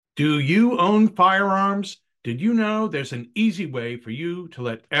Do you own firearms? Did you know there's an easy way for you to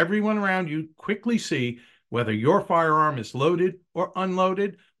let everyone around you quickly see whether your firearm is loaded or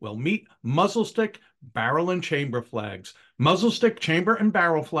unloaded? Well, meet muzzle stick, barrel, and chamber flags. Muzzle stick, chamber, and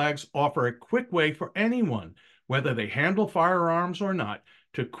barrel flags offer a quick way for anyone, whether they handle firearms or not,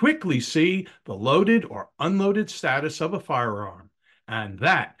 to quickly see the loaded or unloaded status of a firearm. And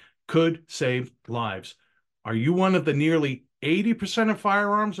that could save lives. Are you one of the nearly 80% of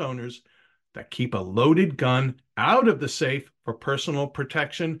firearms owners that keep a loaded gun out of the safe for personal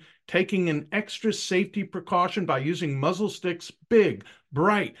protection, taking an extra safety precaution by using muzzle sticks? Big,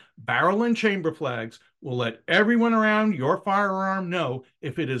 bright barrel and chamber flags will let everyone around your firearm know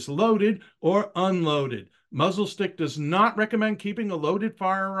if it is loaded or unloaded. Muzzle stick does not recommend keeping a loaded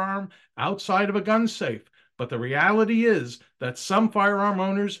firearm outside of a gun safe, but the reality is that some firearm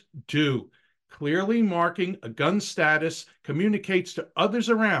owners do. Clearly marking a gun status communicates to others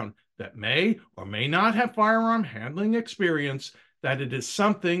around that may or may not have firearm handling experience that it is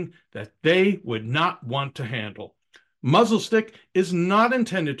something that they would not want to handle. Muzzle stick is not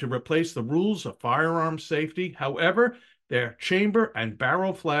intended to replace the rules of firearm safety. However, their chamber and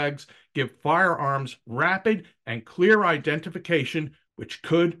barrel flags give firearms rapid and clear identification, which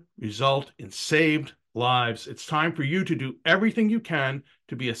could result in saved lives. It's time for you to do everything you can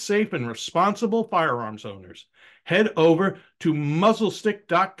to be a safe and responsible firearms owners. Head over to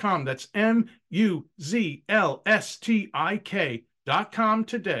muzzlestick.com. That's MUZLSTIK.com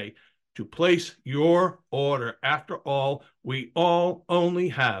today to place your order. After all, we all only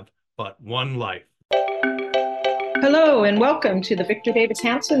have but one life. Hello and welcome to the Victor Davis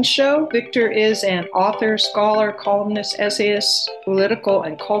Hanson Show. Victor is an author, scholar, columnist, essayist, political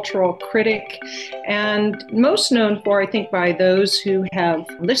and cultural critic, and most known for, I think, by those who have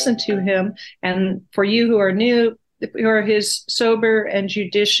listened to him, and for you who are new, for his sober and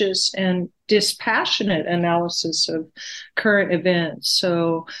judicious and dispassionate analysis of current events.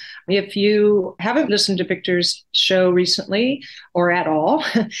 So if you haven't listened to Victor's show recently or at all,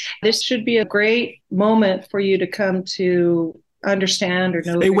 this should be a great moment for you to come to understand or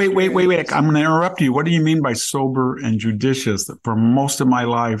know. Hey, wait. I'm going to interrupt you. What do you mean by sober and judicious? For most of my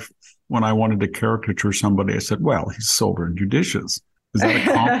life, when I wanted to caricature somebody, I said, well, he's sober and judicious. Is that a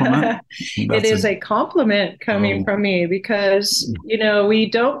compliment? It is a compliment coming from me because, we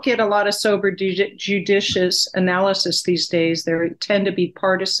don't get a lot of sober, judicious analysis these days. They tend to be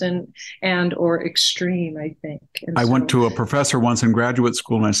partisan and or extreme, I think. I went to a professor once in graduate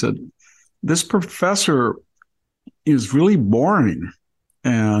school and I said, this professor is really boring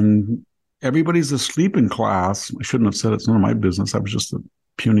and everybody's asleep in class. I shouldn't have said it's none of my business. I was just a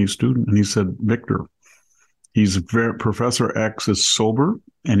puny student. And he said, Victor, Professor X is sober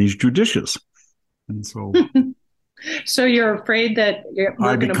and he's judicious. And so so you're afraid that we're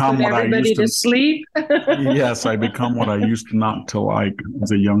going to put everybody to sleep? Yes, I become what I used to not to like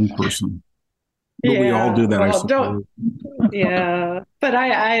as a young person. But we all do that, I suppose. Yeah, but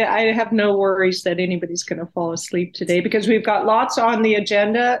I have no worries that anybody's going to fall asleep today because we've got lots on the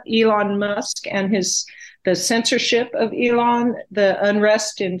agenda. Elon Musk and the censorship of Elon, the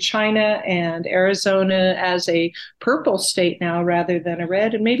unrest in China and Arizona as a purple state now rather than a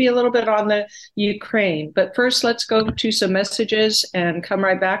red, and maybe a little bit on the Ukraine. But first, let's go to some messages and come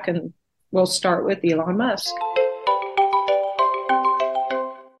right back, and we'll start with Elon Musk.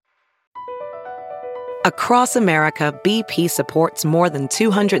 Across America, BP supports more than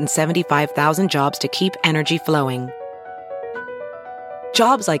 275,000 jobs to keep energy flowing.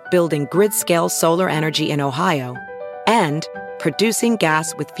 Jobs like building grid-scale solar energy in Ohio and producing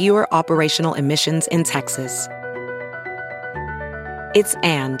gas with fewer operational emissions in Texas. It's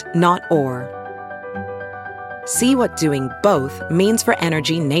and, not or. See what doing both means for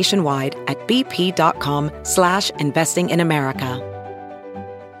energy nationwide at bp.com/investing in America.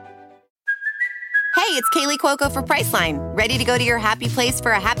 Hey, it's Kaylee Cuoco for Priceline. Ready to go to your happy place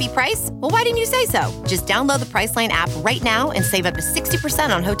for a happy price? Well, why didn't you say so? Just download the Priceline app right now and save up to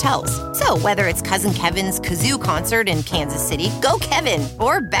 60% on hotels. So whether it's Cousin Kevin's Kazoo Concert in Kansas City, go Kevin,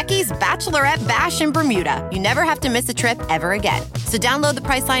 or Becky's Bachelorette Bash in Bermuda, you never have to miss a trip ever again. So download the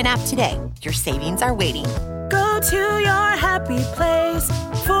Priceline app today. Your savings are waiting. Go to your happy place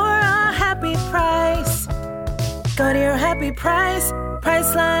for a happy price. Go to your happy price,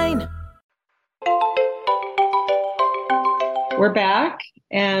 Priceline. We're back,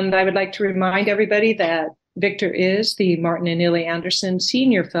 and I would like to remind everybody that Victor is the Martin and Neely Anderson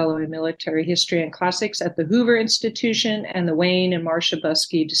Senior Fellow in Military History and Classics at the Hoover Institution and the Wayne and Marcia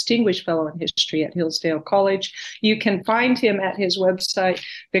Buskey Distinguished Fellow in History at Hillsdale College. You can find him at his website,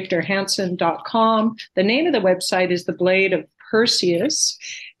 victorhanson.com. The name of the website is The Blade of Perseus,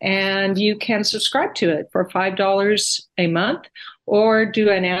 and you can subscribe to it for $5 a month or do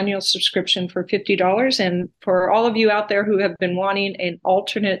an annual subscription for $50. And for all of you out there who have been wanting an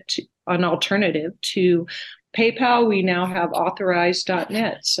alternative to PayPal, we now have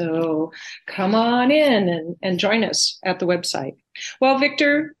authorize.net. So come on in and join us at the website. Well,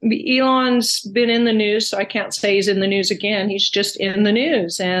 Victor, Elon's been in the news, so I can't say he's in the news again. He's just in the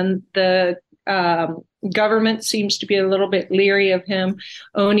news. And the government seems to be a little bit leery of him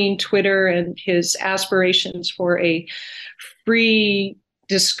owning Twitter and his aspirations for a free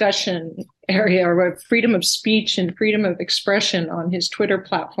discussion area or freedom of speech and freedom of expression on his Twitter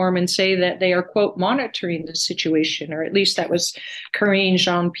platform, and say that they are, quote, monitoring the situation, or at least that was Karine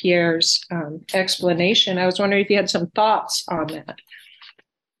Jean-Pierre's explanation. I was wondering if you had some thoughts on that.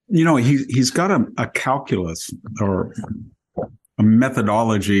 You know, he's got a calculus or a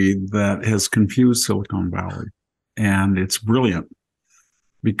methodology that has confused Silicon Valley. And it's brilliant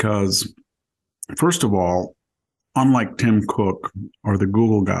because, first of all, unlike Tim Cook or the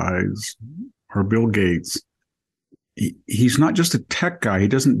Google guys or Bill Gates, he's not just a tech guy. He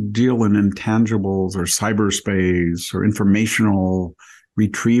doesn't deal in intangibles or cyberspace or informational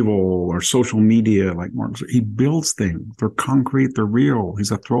retrieval or social media like Mark. He builds things. They're concrete. They're real.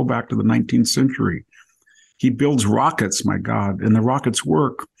 He's a throwback to the 19th century. He builds rockets, my God, and the rockets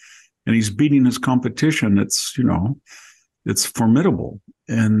work. And he's beating his competition. It's, you know, it's formidable.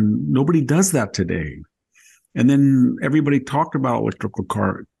 And nobody does that today. And then everybody talked about electrical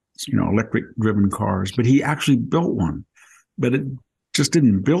cars, you know, electric driven cars, but he actually built one. But it just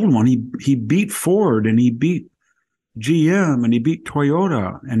didn't build one. He beat Ford and he beat GM and he beat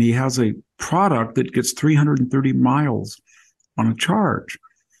Toyota, and he has a product that gets 330 miles on a charge.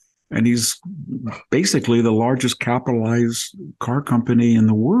 And he's basically the largest capitalized car company in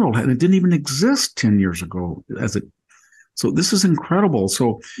the world. And it didn't even exist 10 years ago. So this is incredible.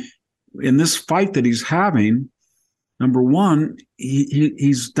 So in this fight that he's having, number one,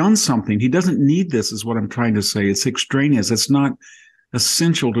 he's done something. He doesn't need this, is what I'm trying to say. It's extraneous. It's not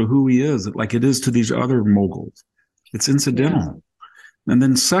essential to who he is, like it is to these other moguls. It's incidental. Yeah. And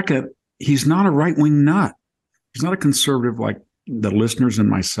then second, he's not a right-wing nut. He's not a conservative like the listeners and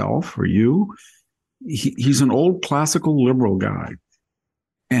myself or you. He's an old classical liberal guy.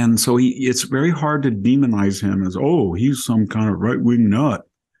 And so it's very hard to demonize him as, oh, he's some kind of right-wing nut.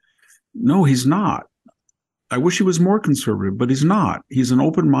 No, he's not. I wish he was more conservative, but he's not. He's an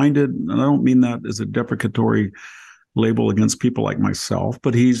open-minded, and I don't mean that as a deprecatory label against people like myself,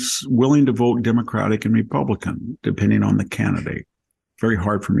 but he's willing to vote Democratic and Republican, depending on the candidate. Very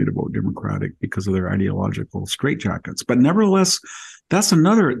hard for me to vote Democratic because of their ideological straitjackets. But nevertheless, that's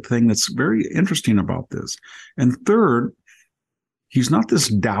another thing that's very interesting about this. And third, he's not this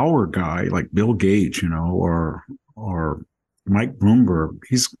dour guy like Bill Gates, you know, or Mike Bloomberg.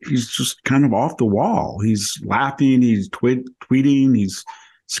 He's just kind of off the wall. He's laughing, he's tweeting, he's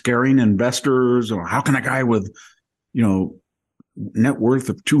scaring investors. Or how can a guy with, you know, net worth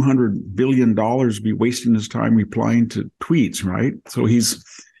of $200 billion be wasting his time replying to tweets, right? So he's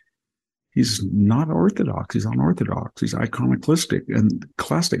not orthodox. He's unorthodox. He's iconoclastic and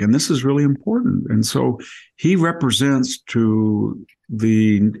classic. And this is really important. And so he represents to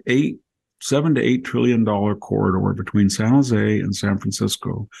the $7 to $8 trillion corridor between San Jose and San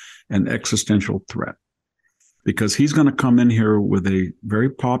Francisco an existential threat, because he's going to come in here with a very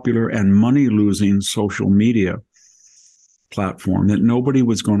popular and money-losing social media platform that nobody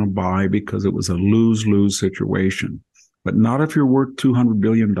was going to buy because it was a lose-lose situation. But not if you're worth $200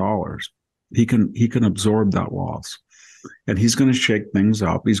 billion. He can absorb that loss. And he's going to shake things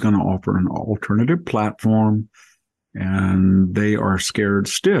up. He's going to offer an alternative platform. And they are scared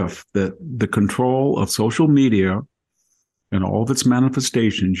stiff that the control of social media and all of its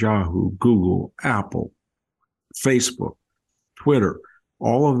manifestations, Yahoo, Google, Apple, Facebook, Twitter,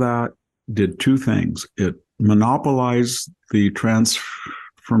 all of that did two things. It monopolized the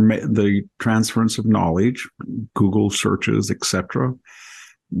transference of knowledge, Google searches, etc.,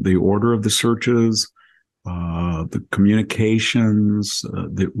 the order of the searches, the communications,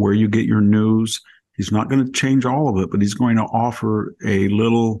 where you get your news. He's not going to change all of it, but he's going to offer a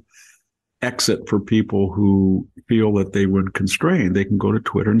little exit for people who feel that they would constrain. They can go to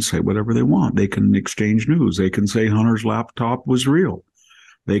Twitter and say whatever they want. They can exchange news. They can say Hunter's laptop was real.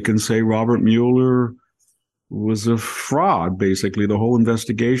 They can say Robert Mueller was a fraud. Basically, the whole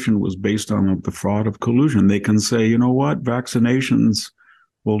investigation was based on the fraud of collusion. They can say, you know what, vaccinations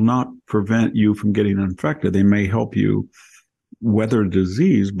will not prevent you from getting infected. They may help you weather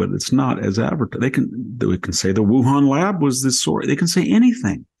disease, but it's not as advertised. They can say the Wuhan lab was this sort. They can say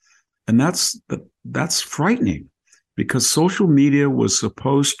anything. And that's frightening, because social media was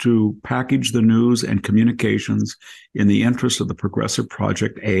supposed to package the news and communications in the interest of the Progressive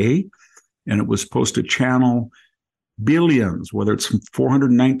Project A, and it was supposed to channel billions, whether it's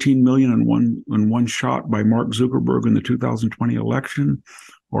 419 million in one shot by Mark Zuckerberg in the 2020 election,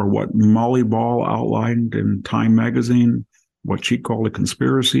 or what Molly Ball outlined in Time magazine, what she called a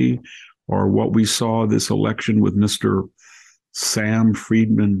conspiracy, or what we saw this election with Mr. Sam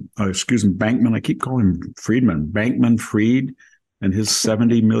Friedman, Bankman. I keep calling him Friedman, Bankman-Fried, and his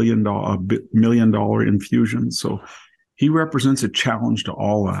 $70 million infusion. So he represents a challenge to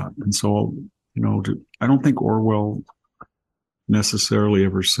all that. And so, I don't think Orwell necessarily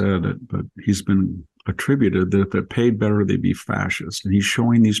ever said it, but he's been attributed that if it paid better, they'd be fascist. And he's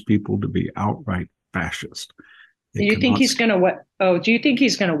showing these people to be outright fascist. Do you think he's going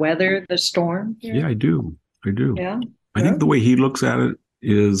to weather the storm? Yeah, I do. Yeah. I think the way he looks at it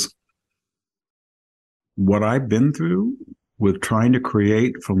is what I've been through with trying to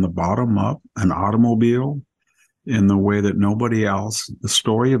create from the bottom up an automobile in the way that nobody else. The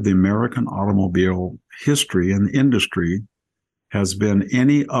story of the American automobile history and industry has been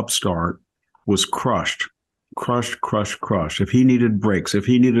any upstart was crushed. If he needed brakes, if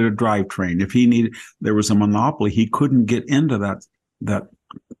he needed a drivetrain, there was a monopoly, he couldn't get into that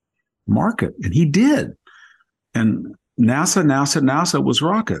market, and he did. And NASA was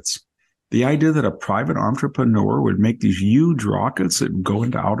rockets. The idea that a private entrepreneur would make these huge rockets that go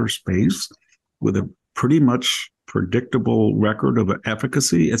into outer space with a pretty much predictable record of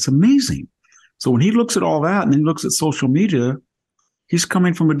efficacy, it's amazing. So when he looks at all that and then he looks at social media, he's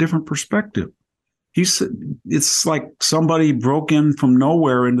coming from a different perspective. It's like somebody broke in from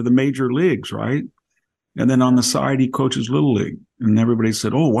nowhere into the major leagues, right? And then on the side, he coaches Little League. And everybody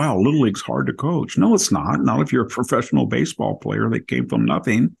said, oh, wow, Little League's hard to coach. No, it's not. Not if you're a professional baseball player that came from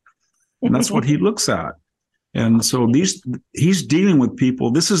nothing. And that's what he looks at. And so he's dealing with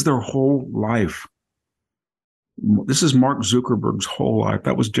people. This is their whole life. This is Mark Zuckerberg's whole life.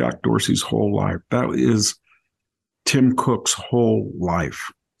 That was Jack Dorsey's whole life. That is Tim Cook's whole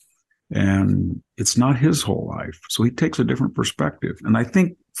life. And it's not his whole life. So he takes a different perspective. And I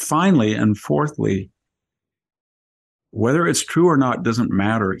think finally and fourthly, whether it's true or not doesn't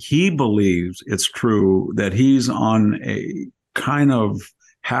matter. He believes it's true that he's on a kind of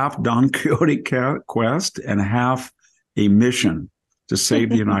half Don Quixote quest and half a mission to save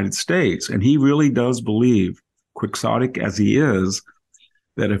the United States. And he really does believe, quixotic as he is,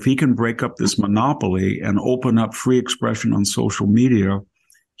 that if he can break up this monopoly and open up free expression on social media,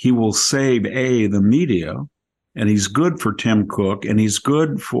 he will save the media, and he's good for Tim Cook, and he's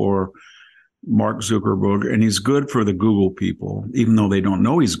good for Mark Zuckerberg, and he's good for the Google people, even though they don't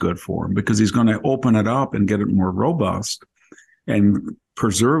know he's good for them, because he's going to open it up and get it more robust and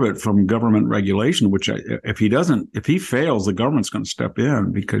preserve it from government regulation, which if he fails, the government's going to step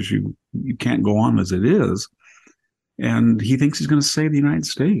in because you can't go on as it is. And he thinks he's going to save the United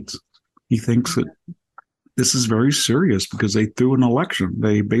States. He thinks that this is very serious because they threw an election.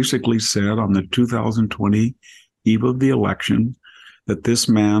 They basically said on the 2020 eve of the election that this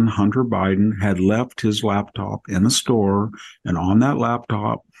man, Hunter Biden, had left his laptop in a store, and on that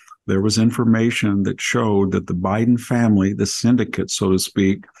laptop, there was information that showed that the Biden family, the syndicate, so to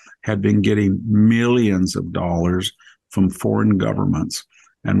speak, had been getting millions of dollars from foreign governments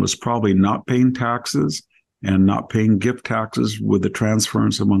and was probably not paying taxes and not paying gift taxes with the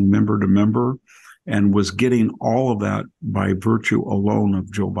transference among member to member, and was getting all of that by virtue alone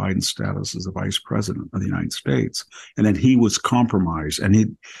of Joe Biden's status as the vice president of the United States. And then he was compromised.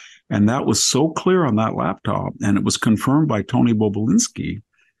 And that was so clear on that laptop, and it was confirmed by Tony Bobulinski,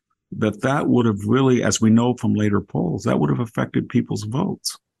 that would have really, as we know from later polls, that would have affected people's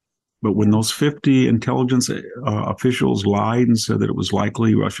votes. But when those 50 intelligence officials lied and said that it was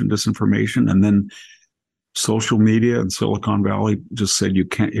likely Russian disinformation, and then social media and Silicon Valley just said, you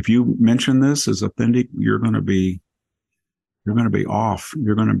can't, if you mention this as authentic, you're going to be off.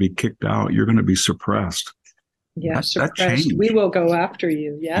 You're going to be kicked out. You're going to be suppressed. Yeah, suppressed. We will go after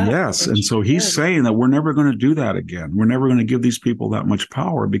you. Yeah. Yes. And so he's saying that we're never going to do that again. We're never going to give these people that much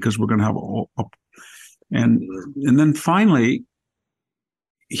power because we're going to have and then finally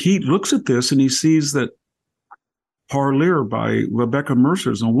he looks at this and he sees that Parler by Rebecca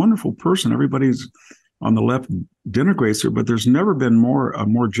Mercer is a wonderful person. Everybody's on the left denigrates her, but there's never been a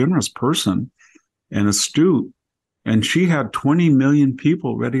more generous person and astute. And she had 20 million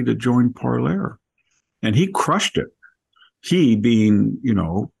people ready to join Parler. And he crushed it. He being,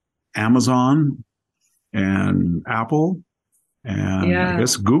 Amazon and Apple and I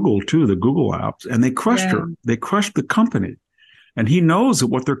guess Google too, the Google apps. And they crushed her. They crushed the company. And he knows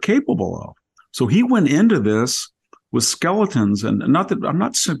what they're capable of. So he went into this with skeletons. And not that I'm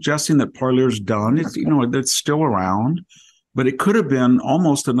not suggesting that Parler's done. It's, it's still around, but it could have been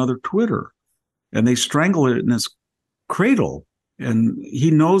almost another Twitter. And they strangle it in his cradle. And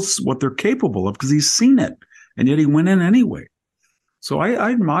he knows what they're capable of because he's seen it. And yet he went in anyway. So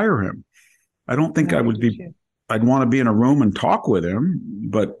I admire him. I don't think I'd want to be in a room and talk with him,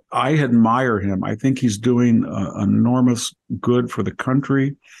 but I admire him. I think he's doing enormous good for the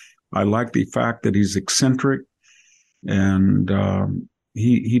country. I like the fact that he's eccentric, and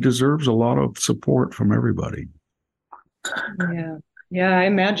he deserves a lot of support from everybody. Yeah, I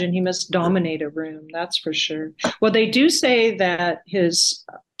imagine he must dominate a room. That's for sure. Well, they do say that his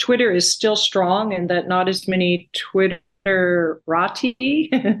Twitter is still strong and that not as many Twitterati,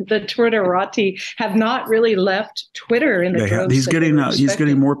 the Twitterati, have not really left Twitter in the droves. He's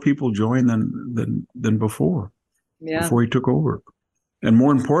getting more people join than before. Yeah. Before he took over. And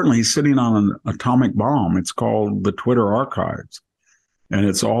more importantly, he's sitting on an atomic bomb. It's called the Twitter Archives, and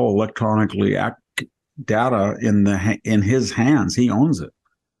it's all electronically data in his hands. He owns it,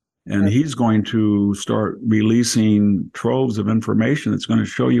 and he's going to start releasing troves of information that's going to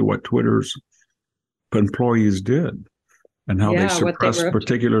show you what Twitter's employees did and how they suppressed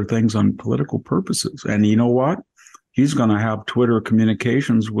particular things on political purposes. And you know what? He's going to have Twitter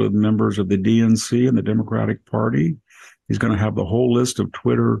communications with members of the DNC and the Democratic Party. He's going to have the whole list of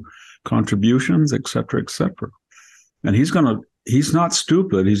Twitter contributions, et cetera, et cetera. And he's not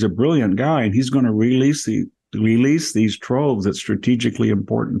stupid. He's a brilliant guy, and he's going to release these troves at strategically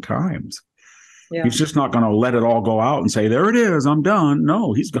important times. Yeah. He's just not going to let it all go out and say, there it is, I'm done.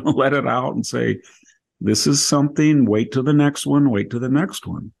 No, he's going to let it out and say, this is something, wait to the next one, wait to the next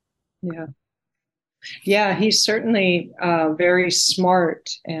one. Yeah. Yeah, he's certainly very smart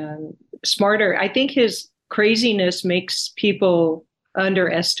and smarter. I think his craziness makes people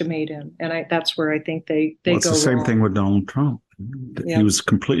underestimate him. And that's where I think they go wrong. It's the same thing with Donald Trump. Yeah. He was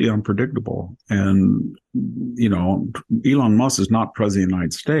completely unpredictable. And, Elon Musk is not president of the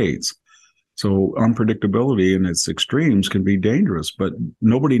United States. So unpredictability in its extremes can be dangerous. But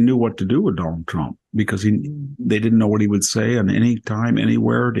nobody knew what to do with Donald Trump because they didn't know what he would say at any time,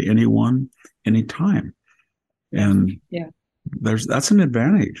 anywhere, to anyone, anytime. And that's an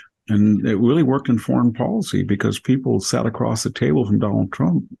advantage. And it really worked in foreign policy because people sat across the table from Donald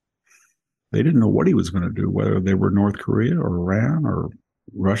Trump. They didn't know what he was going to do, whether they were North Korea or Iran or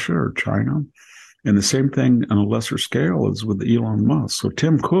Russia or China. And the same thing on a lesser scale is with Elon Musk. So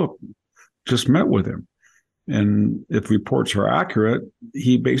Tim Cook just met with him. And if reports are accurate,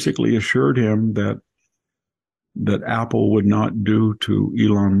 he basically assured him that Apple would not do to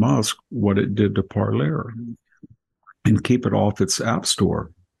Elon Musk what it did to Parler and keep it off its app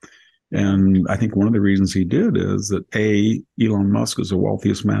store. And I think one of the reasons he did is that A, Elon Musk is the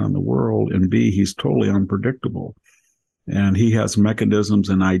wealthiest man in the world, and B, he's totally unpredictable. And he has mechanisms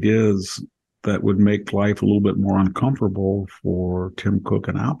and ideas that would make life a little bit more uncomfortable for Tim Cook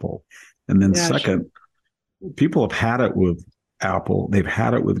and Apple. And then second, people have had it with Apple, they've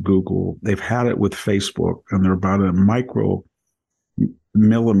had it with Google, they've had it with Facebook, and they're about a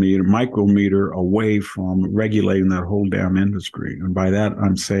micrometer away from regulating that whole damn industry. And by that,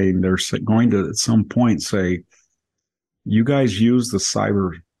 I'm saying they're going to at some point say, you guys use the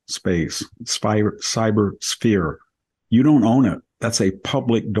cyber sphere. You don't own it. That's a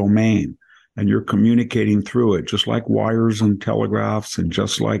public domain. And you're communicating through it, just like wires and telegraphs and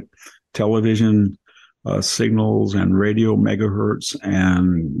just like television signals and radio megahertz.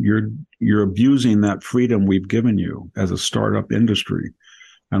 And you're abusing that freedom we've given you as a startup industry.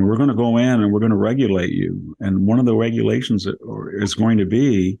 And we're going to go in and we're going to regulate you. And one of the regulations is going to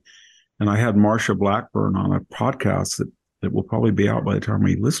be, and I had Marsha Blackburn on a podcast that will probably be out by the time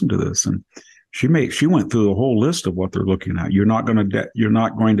we listen to this. And she went through the whole list of what they're looking at. You're not going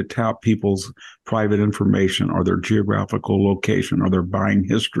to tap people's private information or their geographical location or their buying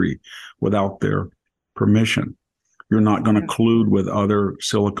history without their permission. You're not going to collude with other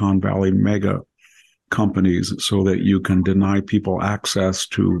Silicon Valley mega companies so that you can deny people access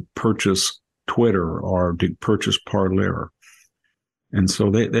to purchase Twitter or to purchase Parler. And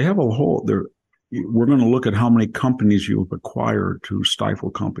so they have a whole, we're going to look at how many companies you've acquired to stifle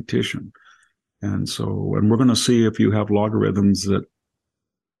competition. And we're going to see if you have algorithms that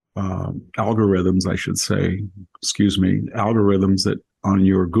on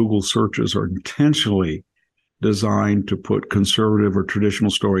your Google searches are intentionally designed to put conservative or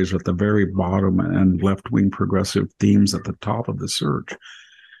traditional stories at the very bottom and left-wing progressive themes at the top of the search,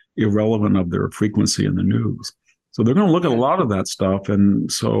 irrelevant of their frequency in the news. So they're going to look at a lot of that stuff.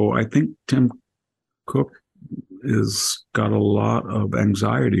 And so I think Tim Cook has got a lot of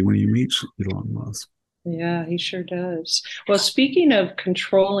anxiety when he meets Elon Musk. Yeah, he sure does. Well, speaking of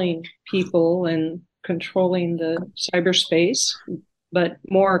controlling people and controlling the cyberspace, but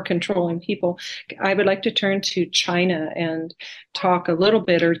more controlling people, I would like to turn to China and talk a little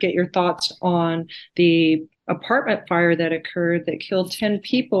bit or get your thoughts on the apartment fire that occurred that killed 10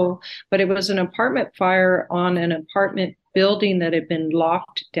 people, but it was an apartment fire on an apartment building that had been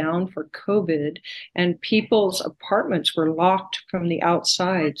locked down for COVID, and people's apartments were locked from the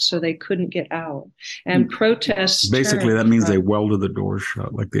outside, so they couldn't get out. And protests Basically, that turned means they from, welded the doors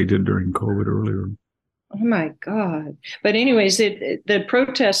shut like they did during COVID earlier. oh my God. But anyways, the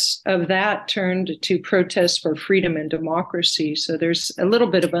protests of that turned to protests for freedom and democracy. So there's a little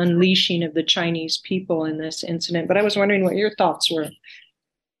bit of unleashing of the Chinese people in this incident. But I was wondering what your thoughts were.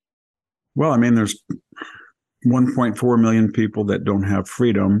 Well, I mean, there's 1.4 million people that don't have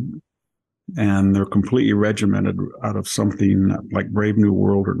freedom, and they're completely regimented out of something like Brave New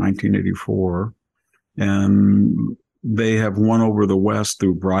World or 1984. And they have won over the West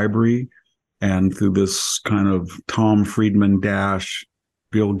through bribery and through this kind of Tom Friedman dash,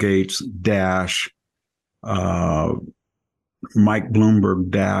 Bill Gates dash, Mike Bloomberg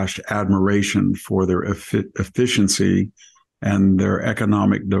dash admiration for their efficiency and their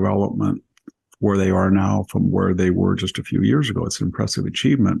economic development where they are now from where they were just a few years ago. It's an impressive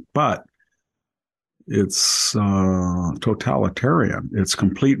achievement, but it's totalitarian. It's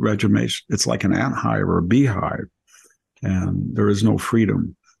complete regimation. It's like an ant hive or a beehive, and there is no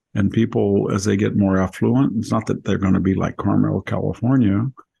freedom. And people, as they get more affluent, it's not that they're going to be like Carmel, California,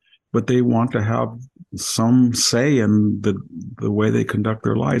 but they want to have some say in the way they conduct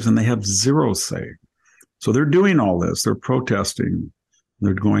their lives, and they have zero say. So they're doing all this. They're protesting.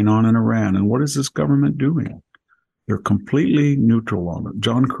 They're going on in Iran. And what is this government doing? They're completely neutral on it.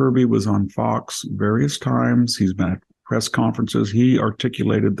 John Kirby was on Fox various times. He's been at press conferences. He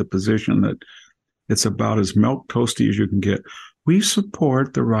articulated the position that it's about as milquetoasty as you can get. We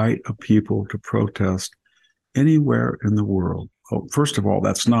support the right of people to protest anywhere in the world. Oh, first of all,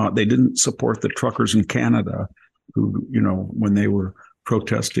 they didn't support the truckers in Canada who, when they were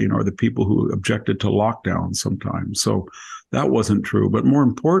protesting, or the people who objected to lockdown sometimes. So that wasn't true. But more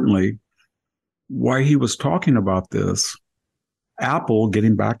importantly, why he was talking about this, Apple,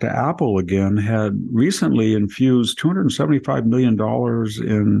 getting back to Apple again, had recently infused $275 million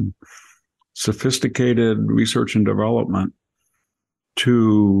in sophisticated research and development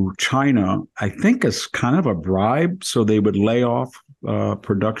to China, I think as kind of a bribe, so they would lay off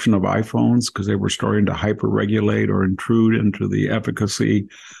production of iPhones because they were starting to hyper-regulate or intrude into the efficacy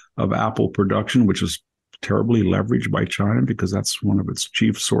of Apple production, which is terribly leveraged by China because that's one of its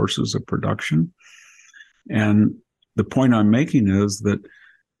chief sources of production. And the point I'm making is that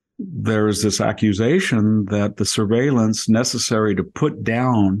there is this accusation that the surveillance necessary to put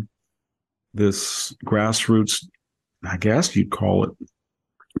down this grassroots, I guess you'd call it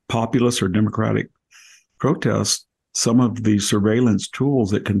populist or democratic protest, some of the surveillance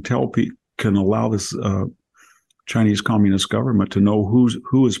tools that can allow this Chinese Communist government to know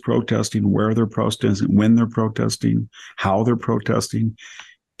who is protesting, where they're protesting, when they're protesting, how they're protesting,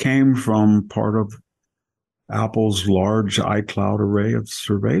 came from part of Apple's large iCloud array of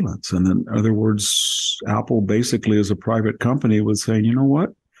surveillance. And in other words, Apple basically as a private company was saying, you know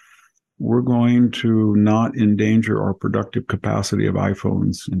what? We're going to not endanger our productive capacity of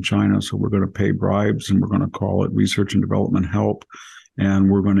iPhones in China. So we're going to pay bribes and we're going to call it research and development help.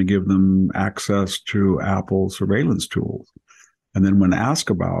 And we're going to give them access to Apple surveillance tools. And then when asked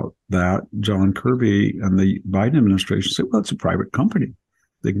about that, John Kirby and the Biden administration said, well, it's a private company.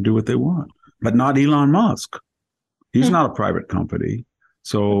 They can do what they want, but not Elon Musk. He's not a private company.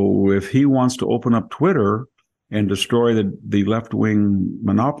 So if he wants to open up Twitter and destroy the left-wing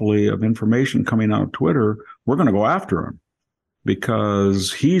monopoly of information coming out of Twitter, we're going to go after him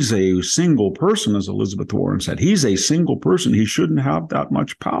because he's a single person, as Elizabeth Warren said. He's a single person. He shouldn't have that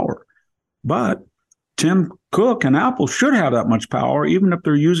much power. But Tim Cook and Apple should have that much power, even if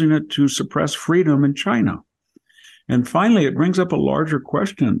they're using it to suppress freedom in China. And finally, it brings up a larger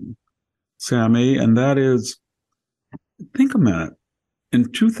question, Sammy, and that is, think a minute. In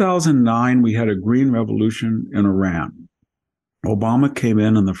 2009, we had a green revolution in Iran. Obama came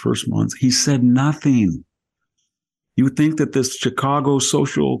in the first month. He said nothing. You would think that this Chicago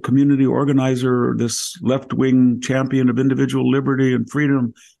social community organizer, this left-wing champion of individual liberty and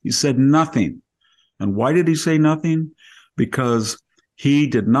freedom, he said nothing. And why did he say nothing? Because he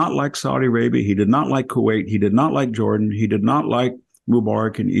did not like Saudi Arabia. He did not like Kuwait. He did not like Jordan. He did not like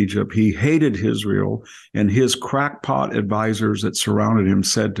Mubarak in Egypt. He hated Israel, and his crackpot advisors that surrounded him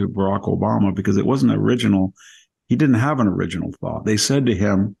said to Barack Obama, because it wasn't original, he didn't have an original thought. They said to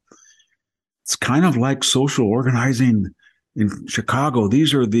him, It's kind of like social organizing in Chicago.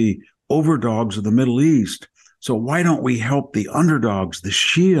 These are the overdogs of the Middle East. So why don't we help the underdogs, the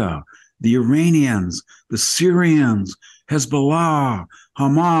Shia, the Iranians, the Syrians, Hezbollah,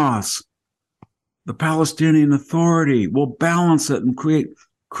 Hamas, the Palestinian Authority? We'll balance it and create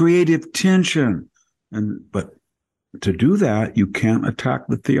creative tension. But to do that, you can't attack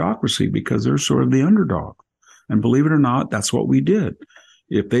the theocracy because they're sort of the underdog. And believe it or not, that's what we did.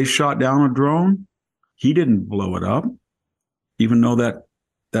 If they shot down a drone, he didn't blow it up, even though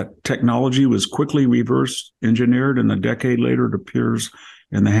that technology was quickly reverse engineered, and a decade later it appears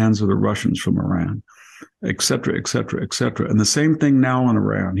in the hands of the Russians from Iran, et cetera, et cetera, et cetera. And the same thing now in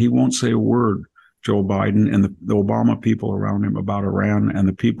Iran. He won't say a word, Joe Biden and the Obama people around him, about Iran and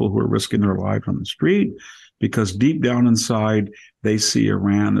the people who are risking their lives on the street, because deep down inside, they see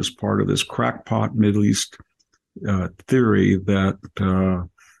Iran as part of this crackpot Middle East theory that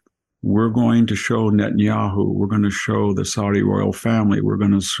we're going to show Netanyahu, we're going to show the Saudi royal family, we're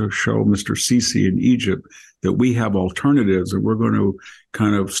going to show Mr. Sisi in Egypt that we have alternatives, and we're going to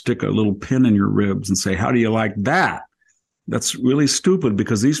kind of stick a little pin in your ribs and say, how do you like that? That's really stupid,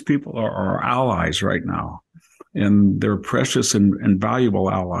 because these people are our allies right now, and they're precious and valuable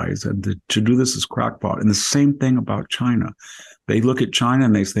allies. And to do this is crackpot. And the same thing about China. They look at China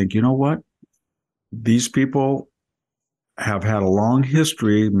and they think, you know what? These people have had a long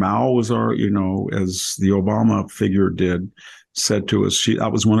history. Mao was our, as the Obama figure said to us, that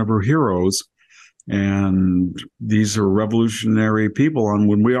was one of her heroes. And these are revolutionary people. And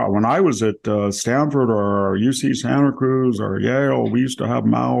when I was at Stanford or UC Santa Cruz or Yale, we used to have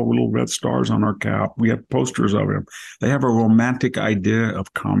Mao little red stars on our cap. We had posters of him. They have a romantic idea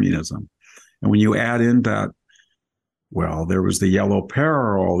of communism. And when you add in that, well, there was the Yellow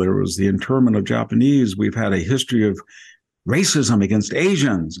Peril, there was the internment of Japanese. We've had a history of racism against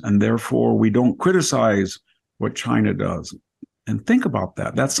Asians, and therefore we don't criticize what China does. And think about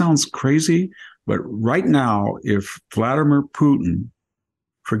that. That sounds crazy, but right now, if Vladimir Putin,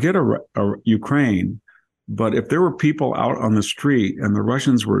 forget Ukraine, but if there were people out on the street and the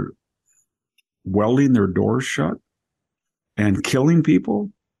Russians were welding their doors shut and killing people,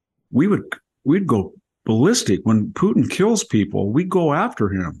 we'd go ballistic. When Putin kills people, we go after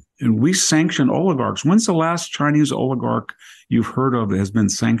him. And we sanction oligarchs. When's the last Chinese oligarch you've heard of that has been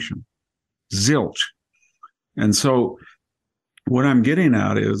sanctioned? Zilch. And so what I'm getting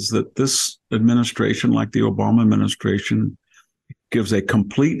at is that this administration, like the Obama administration, gives a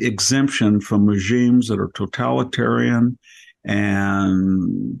complete exemption from regimes that are totalitarian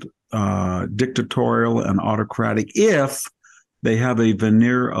and dictatorial and autocratic if they have a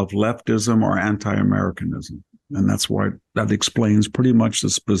veneer of leftism or anti-Americanism. And that's why that explains pretty much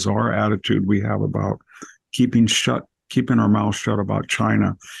this bizarre attitude we have about keeping our mouth shut about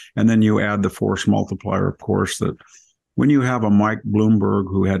China. And then you add the force multiplier, of course, that when you have a Mike Bloomberg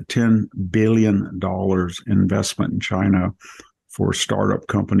who had $10 billion investment in China for startup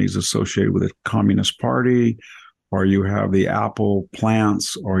companies associated with the Communist Party, or you have the Apple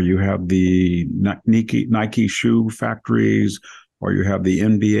plants, or you have the Nike shoe factories, or you have the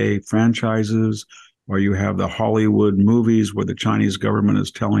NBA franchises, or you have the Hollywood movies where the Chinese government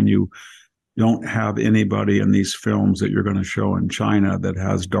is telling you, don't have anybody in these films that you're going to show in China that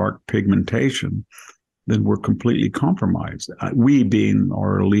has dark pigmentation, then we're completely compromised. We being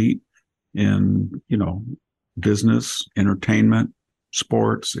our elite in, business, entertainment,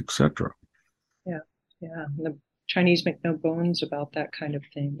 sports, etc. Yeah. The Chinese make no bones about that kind of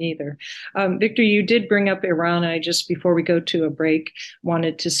thing either. Victor, you did bring up Iran. I just, before we go to a break,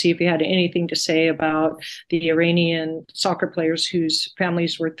 wanted to see if you had anything to say about the Iranian soccer players whose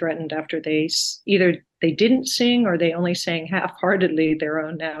families were threatened after they either didn't sing or they only sang half-heartedly their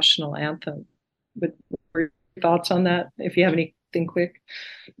own national anthem. What were your thoughts on that, if you have anything quick?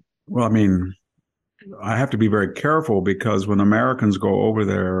 Well, I have to be very careful, because when Americans go over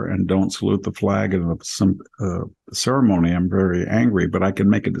there and don't salute the flag in some ceremony, I'm very angry. But I can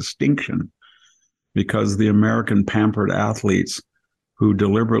make a distinction, because the American pampered athletes who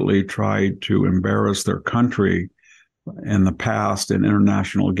deliberately tried to embarrass their country in the past in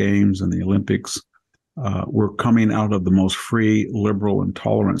international games and the Olympics were coming out of the most free, liberal, and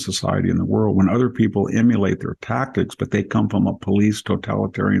tolerant society in the world. When other people emulate their tactics, but they come from a police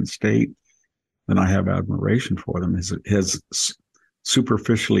totalitarian state, then I have admiration for them, as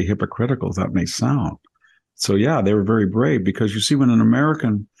superficially hypocritical as that may sound. So yeah, they were very brave, because you see, when an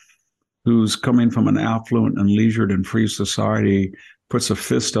American who's coming from an affluent and leisured and free society puts a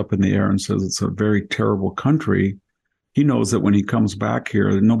fist up in the air and says it's a very terrible country, he knows that when he comes back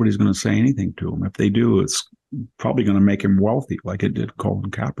here, nobody's going to say anything to him. If they do, it's probably going to make him wealthy, like it did Colin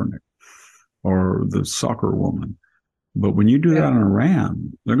Kaepernick. or the soccer woman. But when you do that in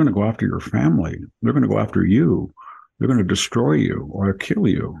Iran, they're going to go after your family. They're going to go after you. They're going to destroy you or kill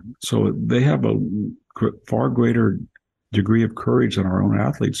you. So they have a far greater degree of courage than our own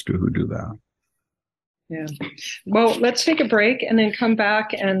athletes do who do that. Yeah. Well, let's take a break and then come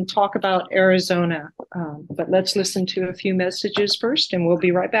back and talk about Arizona. But let's listen to a few messages first, and we'll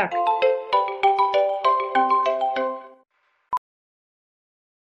be right back.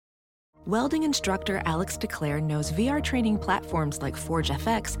 Welding instructor Alex DeClaire knows VR training platforms like Forge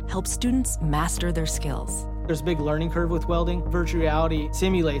FX help students master their skills. There's a big learning curve with welding. Virtual reality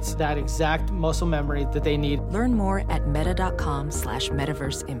simulates that exact muscle memory that they need. Learn more at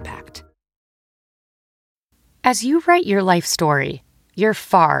meta.com/metaverseimpact. As you write your life story, you're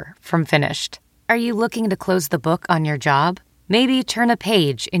far from finished. Are you looking to close the book on your job? Maybe turn a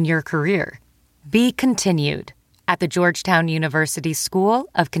page in your career? Be continued at the Georgetown University School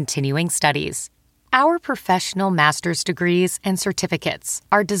of Continuing Studies. Our professional master's degrees and certificates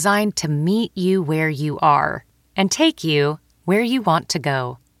are designed to meet you where you are and take you where you want to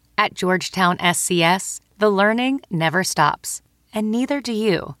go. At Georgetown SCS, the learning never stops, and neither do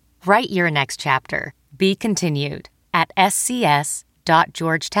you. Write your next chapter. Be continued at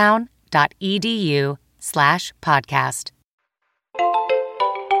scs.georgetown.edu/podcast.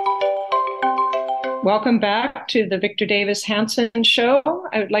 Welcome back to the Victor Davis Hanson Show.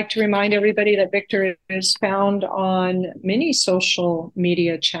 I would like to remind everybody that Victor is found on many social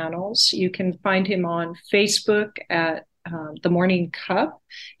media channels. You can find him on Facebook at The Morning Cup.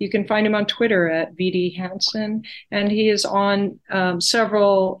 You can find him on Twitter at VD Hanson, and he is on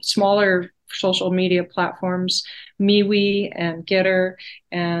several smaller social media platforms, MeWe and Getter,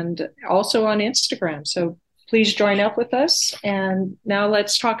 and also on Instagram. So please join up with us. And now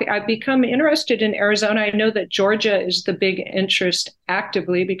let's talk. I've become interested in Arizona. I know that Georgia is the big interest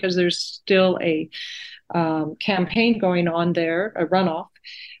actively because there's still a campaign going on there, a runoff.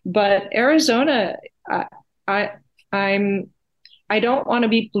 But Arizona, I don't want to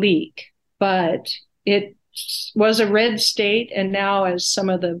be bleak, but it was a red state, and now, as some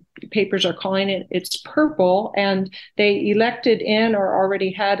of the papers are calling it, it's purple. And they elected in, or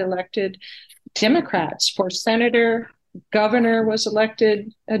already had elected, Democrats for senator. Governor was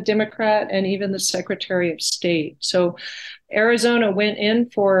elected a Democrat, and even the Secretary of State. So Arizona went in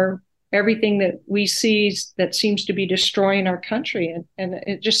for everything that we see that seems to be destroying our country. And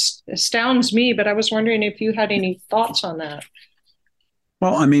it just astounds me, but I was wondering if you had any thoughts on that.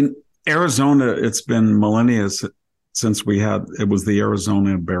 Well, I mean, Arizona, it's been millennia since it was the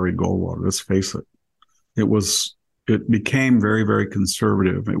Arizona Barry Goldwater. Let's face it. It became very, very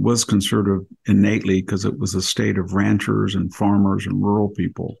conservative. It was conservative innately because it was a state of ranchers and farmers and rural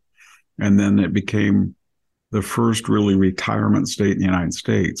people. And then it became the first really retirement state in the United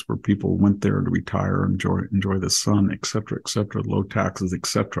States where people went there to retire, enjoy the sun, et cetera, low taxes, et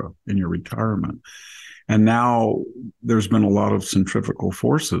cetera, in your retirement. And now there's been a lot of centrifugal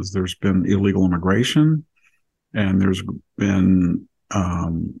forces. There's been illegal immigration, and there's been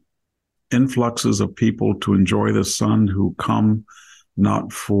influxes of people to enjoy the sun who come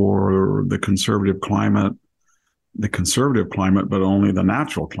not for the conservative climate, but only the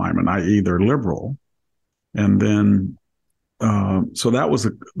natural climate, i.e. they're liberal. And then, so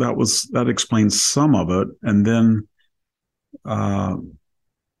that explains some of it. And then,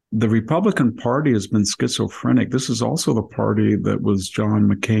 the Republican Party has been schizophrenic. This is also the party that was John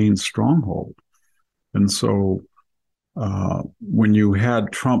McCain's stronghold. And so when you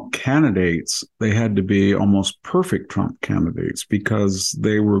had Trump candidates, they had to be almost perfect Trump candidates because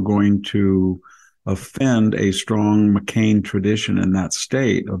they were going to offend a strong McCain tradition in that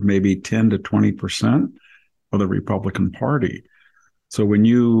state of maybe 10 to 20% of the Republican Party. So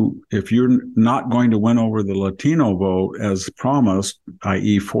if you're not going to win over the Latino vote as promised,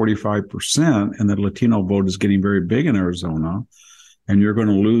 i.e. 45%, and the Latino vote is getting very big in Arizona, and you're going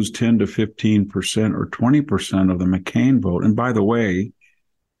to lose 10 to 15% or 20% of the McCain vote. And by the way,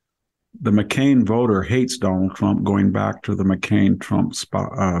 the McCain voter hates Donald Trump going back to the McCain-Trump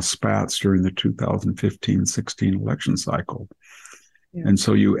spats during the 2015-16 election cycle. Yeah. And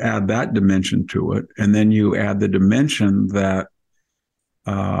so you add that dimension to it, and then you add the dimension that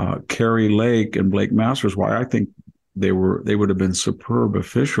Carrie Lake and Blake Masters, why I think they would have been superb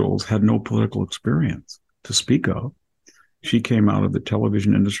officials, had no political experience to speak of. She came out of the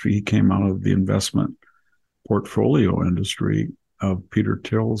television industry. He came out of the investment portfolio industry of Peter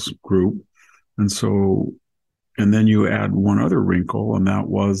Thiel's group. And then you add one other wrinkle, and that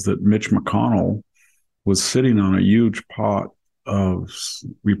was that Mitch McConnell was sitting on a huge pot of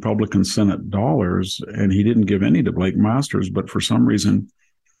Republican Senate dollars, and he didn't give any to Blake Masters, but for some reason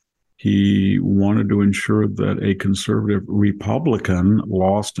He wanted to ensure that a conservative Republican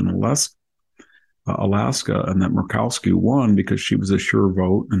lost in Alaska, and that Murkowski won because she was a sure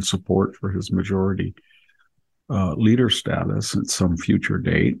vote and support for his majority leader status at some future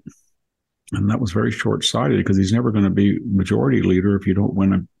date. And that was very short-sighted because he's never going to be majority leader if you don't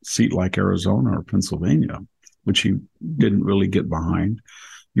win a seat like Arizona or Pennsylvania, which he didn't really get behind.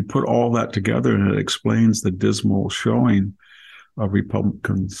 You put all that together and it explains the dismal showing of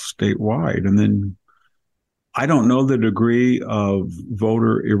Republicans statewide. And then I don't know the degree of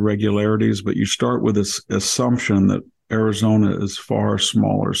voter irregularities, but you start with this assumption that Arizona is far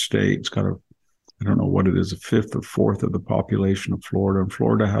smaller state. It's got I don't know what it is, a fifth or fourth of the population of Florida. And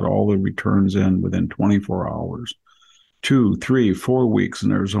Florida had all the returns in within 24 hours, 2, 3, 4 weeks,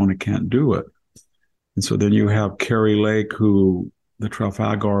 and Arizona can't do it. And so then you have Kari Lake, who the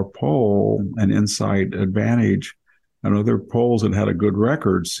Trafalgar poll and Insight Advantage and other polls that had a good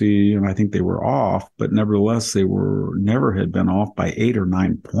record see, and I think they were off, but nevertheless, they never had been off by 8 or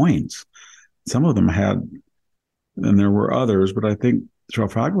 9 points. Some of them had, and there were others, but I think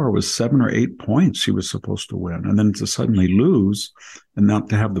Trafalgar was 7 or 8 points she was supposed to win. And then to suddenly lose and not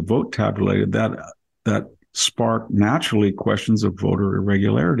to have the vote tabulated, that sparked naturally questions of voter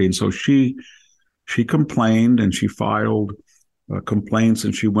irregularity. And so she complained and she filed complaints,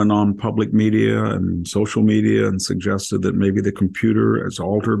 and she went on public media and social media and suggested that maybe the computer is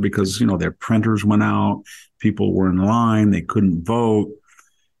altered because, their printers went out, people were in line, they couldn't vote.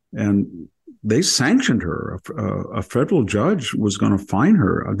 And they sanctioned her. A federal judge was going to fine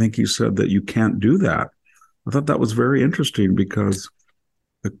her. I think he said that you can't do that. I thought that was very interesting because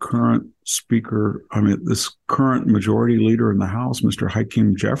the current this current majority leader in the House, Mr.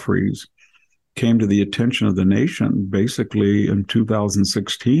 Hakeem Jeffries, came to the attention of the nation basically in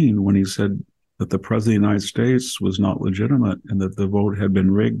 2016 when he said that the president of the United States was not legitimate and that the vote had been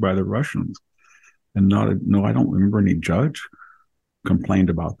rigged by the Russians. And I don't remember any judge complained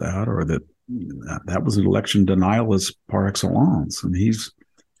about that, or that was an election denialist par excellence. And he's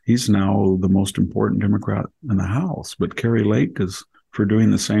now the most important Democrat in the House. But Kari Lake is for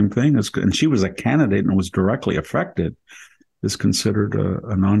doing the same thing, and she was a candidate and was directly affected, is considered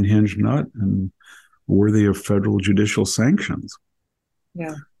an unhinged nut and worthy of federal judicial sanctions.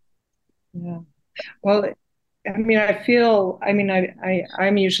 Yeah. Well, I'm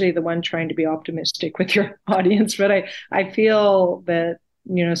usually the one trying to be optimistic with your audience, but I feel that,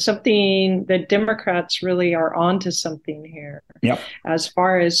 something that Democrats really are onto something here. Yep. As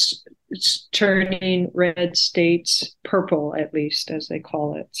far as turning red states purple, at least as they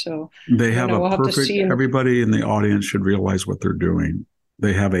call it. So they have everybody in the audience should realize what they're doing.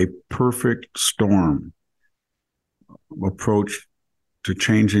 They have a perfect storm approach to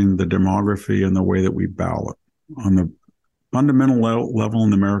changing the demography and the way that we ballot. On the fundamental level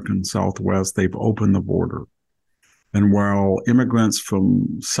in the American Southwest, they've opened the border. And while immigrants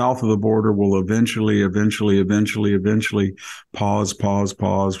from south of the border will eventually pause,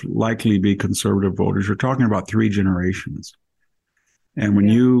 likely be conservative voters, you're talking about 3 generations. And when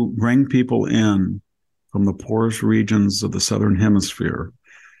you bring people in from the poorest regions of the Southern Hemisphere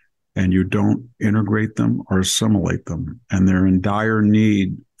and you don't integrate them or assimilate them, and they're in dire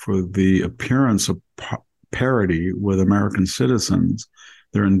need for the appearance of parity with American citizens,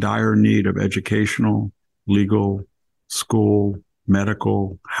 they're in dire need of educational, legal, school,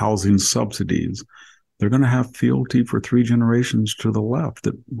 medical, housing subsidies. They're going to have fealty for 3 generations to the left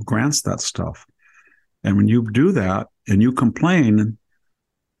that grants that stuff. And when you do that and you complain,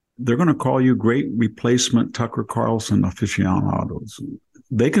 they're going to call you great replacement Tucker Carlson aficionados.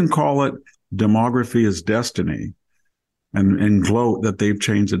 They can call it demography is destiny and gloat that they've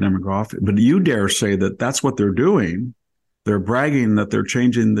changed the demographic. But you dare say that that's what they're doing. They're bragging that they're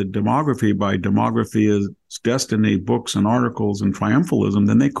changing the demography by demography is destiny, books and articles and triumphalism.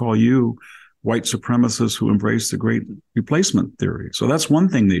 Then they call you white supremacists who embrace the great replacement theory. So that's one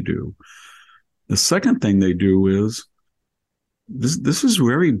thing they do. The second thing they do is, this is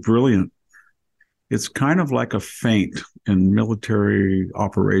very brilliant. It's kind of like a feint in military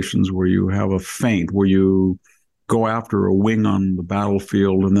operations where you have a feint where you go after a wing on the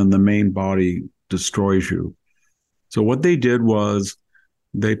battlefield and then the main body destroys you. So what they did was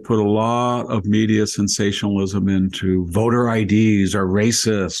they put a lot of media sensationalism into voter IDs are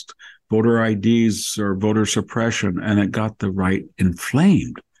racist, voter IDs are voter suppression, and it got the right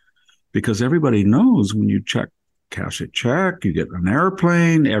inflamed because everybody knows when you cash a check, you get an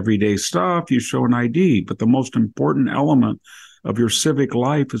airplane, everyday stuff, you show an ID. But the most important element of your civic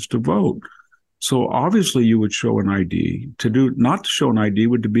life is to vote. So obviously you would show an ID. Not to show an ID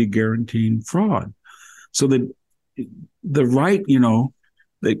would be guaranteeing fraud. So the right,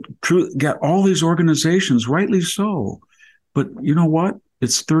 They got all these organizations, rightly so. But you know what?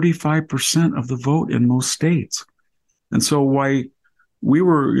 It's 35% of the vote in most states. And so why we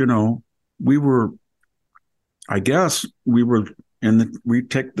were, I guess we were we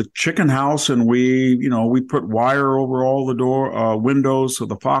take the chicken house and we put wire over all the windows so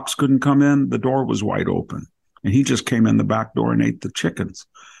the fox couldn't come in. The door was wide open and he just came in the back door and ate the chickens.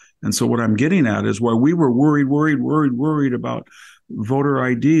 And so what I'm getting at is while we were worried about voter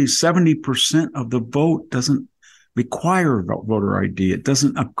ID, 70% of the vote doesn't require voter ID. It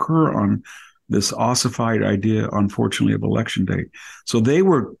doesn't occur on this ossified idea, unfortunately, of election day. So they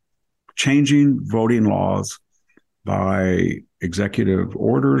were changing voting laws by executive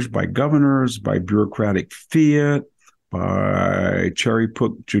orders, by governors, by bureaucratic fiat, by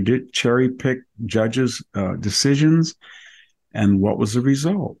cherry-pick judges' decisions. And what was the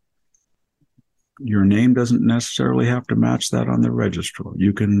result? Your name doesn't necessarily have to match that on the registrar.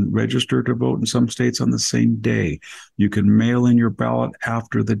 You can register to vote in some states on the same day. You can mail in your ballot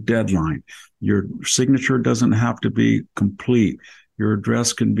after the deadline. Your signature doesn't have to be complete. Your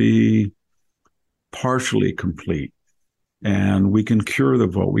address can be partially complete. And we can cure the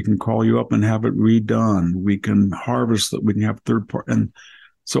vote. We can call you up and have it redone. We can harvest it. We can have third party. And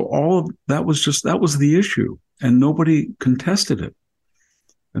so all of that was the issue. And nobody contested it.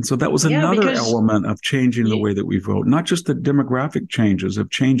 And so that was another element of changing the way that we vote, not just the demographic changes, of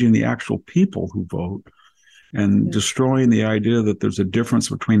changing the actual people who vote and destroying the idea that there's a difference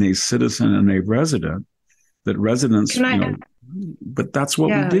between a citizen and a resident, that residents, but that's what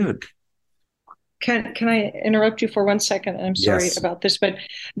we did. Can I interrupt you for 1 second? I'm sorry about this, but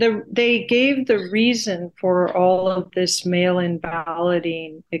they gave the reason for all of this mail-in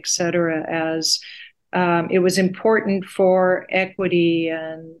balloting, et cetera, as it was important for equity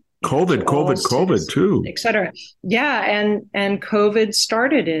and COVID too, et cetera. Yeah, and COVID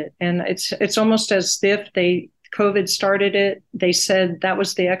started it, and it's almost as if COVID started it. They said that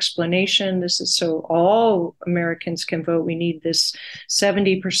was the explanation. This is so all Americans can vote. We need this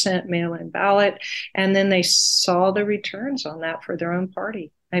 70% mail-in ballot, and then they saw the returns on that for their own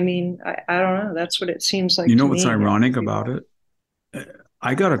party. I mean, I don't know. That's what it seems like. You know what's ironic about it?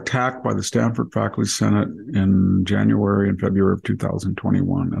 I got attacked by the Stanford Faculty Senate in January and February of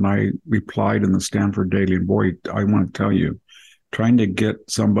 2021. And I replied in the Stanford Daily. And boy, I want to tell you, trying to get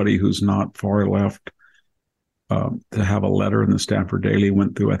somebody who's not far left to have a letter in the Stanford Daily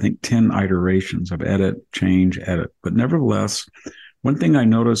went through, I think, 10 iterations of edit, change, edit. But nevertheless, one thing I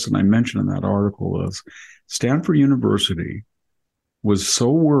noticed, and I mentioned in that article, is Stanford University was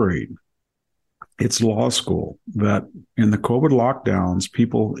so worried, its law school, that in the COVID lockdowns,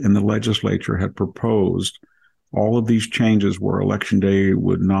 people in the legislature had proposed all of these changes where election day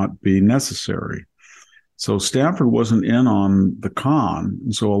would not be necessary. So Stanford wasn't in on the con.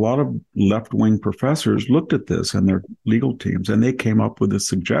 And so a lot of left-wing professors looked at this and their legal teams, and they came up with a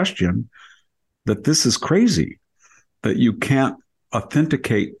suggestion that this is crazy, that you can't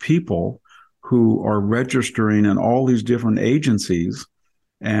authenticate people who are registering in all these different agencies,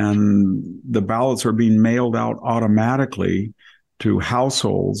 and the ballots are being mailed out automatically to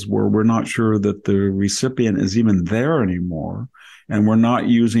households where we're not sure that the recipient is even there anymore. And we're not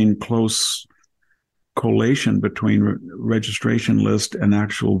using close collation between registration list and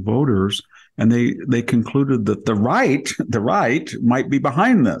actual voters. And they concluded that the right might be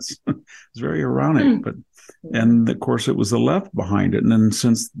behind this. It's very ironic, and of course it was the left behind it. And then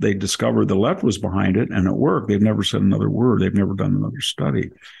since they discovered the left was behind it and it worked, they've never said another word. They've never done another study.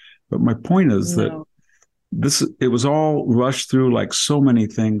 But my point is that it was all rushed through like so many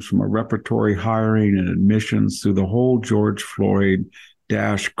things, from a repertory hiring and admissions through the whole George Floyd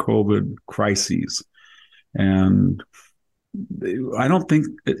COVID crises. And I don't think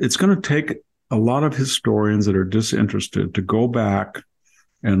it's going to take a lot of historians that are disinterested to go back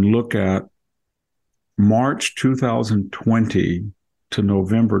and look at March 2020 to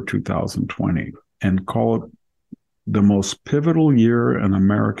November 2020 and call it the most pivotal year in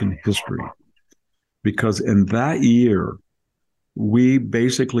American history. Because in that year, we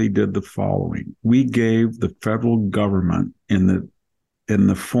basically did the following. We gave the federal government in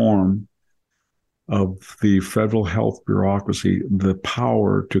the form of the federal health bureaucracy the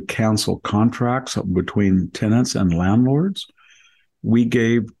power to cancel contracts between tenants and landlords. We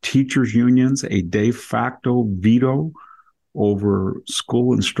gave teachers' unions a de facto veto over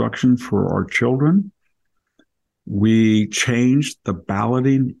school instruction for our children. We changed the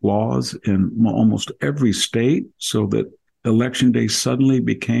balloting laws in almost every state so that Election Day suddenly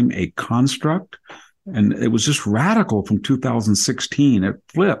became a construct. And it was just radical from 2016. It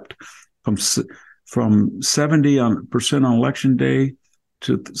flipped from 70% on Election Day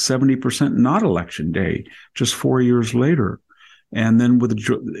to 70% not election day just 4 years later. And then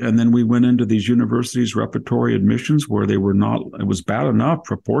we went into these universities repertory admissions where they were not, it was bad enough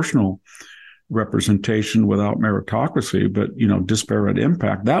proportional representation without meritocracy, but disparate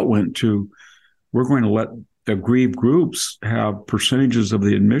impact. That went to, we're going to let aggrieved groups have percentages of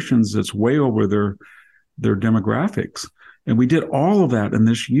the admissions that's way over their demographics. And we did all of that in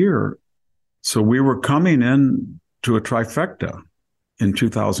this year. So we were coming in to a trifecta in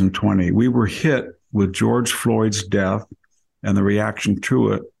 2020. We were hit with George Floyd's death and the reaction to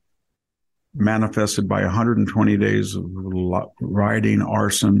it, manifested by 120 days of rioting,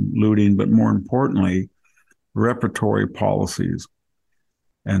 arson, looting, but more importantly, repertory policies.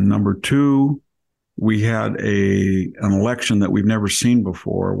 And number two, we had an election that we've never seen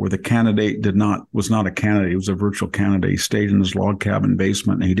before, where the candidate was not a candidate, he was a virtual candidate. He stayed in his log cabin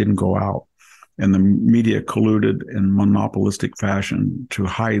basement and he didn't go out. And the media colluded in monopolistic fashion to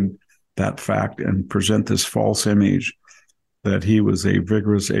hide that fact and present this false image that he was a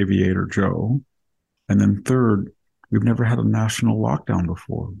vigorous aviator Joe. And then third, we've never had a national lockdown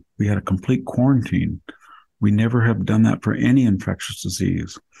before. We had a complete quarantine. We never have done that for any infectious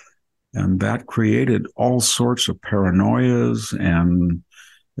disease. And that created all sorts of paranoias and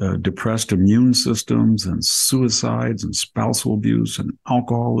depressed immune systems and suicides and spousal abuse and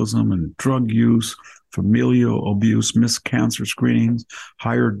alcoholism and drug use, familial abuse, missed cancer screenings,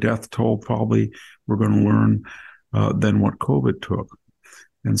 higher death toll probably, we're going to learn, than what COVID took.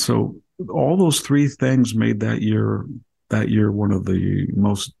 And so all those three things made that year one of the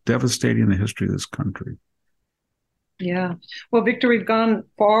most devastating in the history of this country. Yeah. Well, Victor, we've gone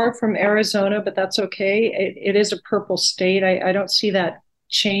far from Arizona, but that's okay. It is a purple state. I don't see that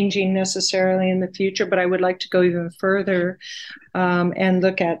changing necessarily in the future, but I would like to go even further and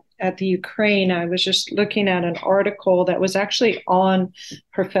look at the Ukraine. I was just looking at an article that was actually on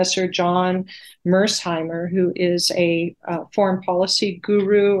Professor John Mersheimer, who is a foreign policy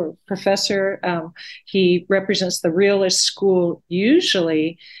guru or professor. He represents the realist school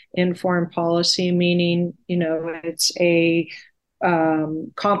usually in foreign policy, meaning, it's a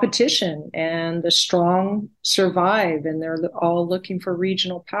competition and the strong survive, and they're all looking for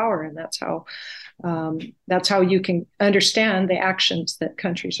regional power. And that's how you can understand the actions that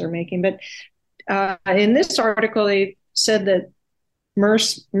countries are making. But in this article, they said that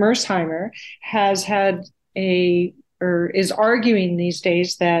Mersheimer has had is arguing these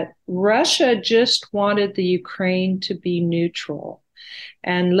days that Russia just wanted the Ukraine to be neutral.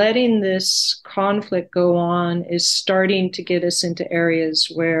 And letting this conflict go on is starting to get us into areas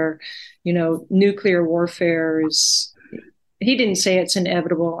where, nuclear warfare is, he didn't say it's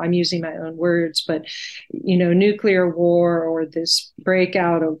inevitable. I'm using my own words, but, nuclear war or this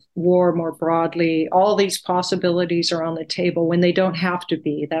breakout of war more broadly, all these possibilities are on the table when they don't have to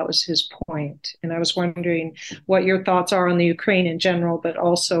be. That was his point. And I was wondering what your thoughts are on the Ukraine in general, but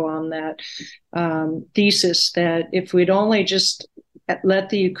also on that thesis that if we'd only just let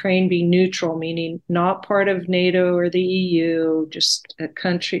the Ukraine be neutral, meaning not part of NATO or the EU, just a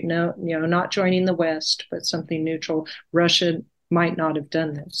country, not joining the West, but something neutral, Russia might not have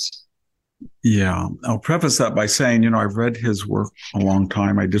done this. Yeah, I'll preface that by saying, I've read his work a long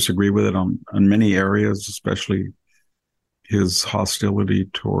time. I disagree with it on many areas, especially his hostility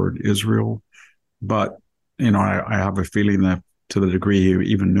toward Israel. But, I have a feeling that to the degree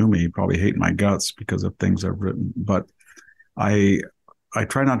he even knew me, he probably hate my guts because of things I've written. But I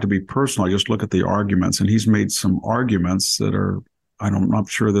try not to be personal. I just look at the arguments, and he's made some arguments that are, I'm not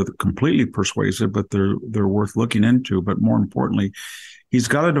sure they're completely persuasive, but they're worth looking into. But more importantly, he's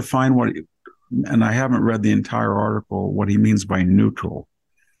got to define and I haven't read the entire article, what he means by neutral.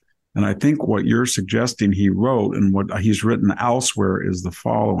 And I think what you're suggesting he wrote and what he's written elsewhere is the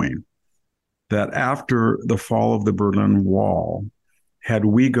following, that after the fall of the Berlin Wall, had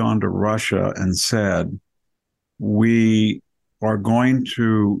we gone to Russia and said, we are going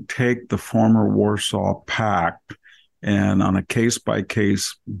to take the former Warsaw Pact and on a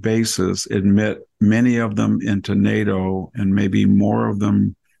case-by-case basis admit many of them into NATO and maybe more of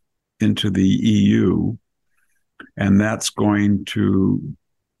them into the EU, and that's going to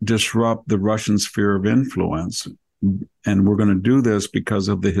disrupt the Russian sphere of influence. And we're going to do this because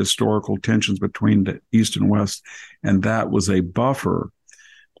of the historical tensions between the East and West, and that was a buffer.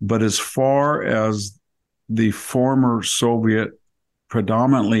 But as far as the former Soviet,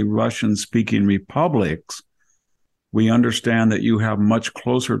 predominantly Russian-speaking republics, we understand that you have much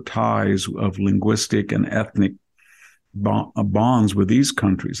closer ties of linguistic and ethnic bonds with these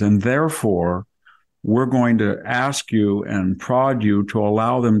countries. And therefore, we're going to ask you and prod you to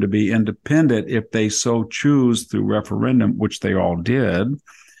allow them to be independent if they so choose through referendum, which they all did.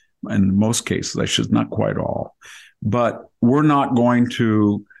 In most cases, I should not quite all, but we're not going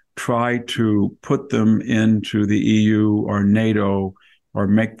to try to put them into the EU or NATO or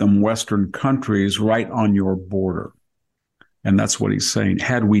make them Western countries right on your border. And that's what he's saying.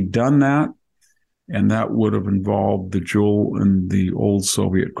 Had we done that, and that would have involved the jewel in the old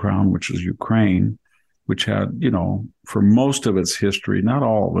Soviet crown, which is Ukraine, which had, for most of its history, not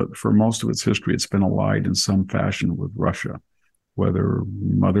all of it, for most of its history, it's been allied in some fashion with Russia, whether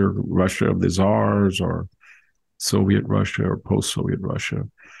Mother Russia of the Tsars or Soviet Russia or post-Soviet Russia.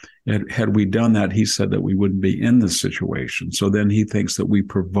 Had we done that, he said that we wouldn't be in this situation. So then he thinks that we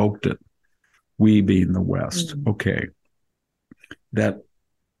provoked it, we being the West. Okay.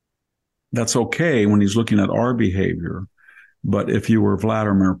 That's okay when he's looking at our behavior. But if you were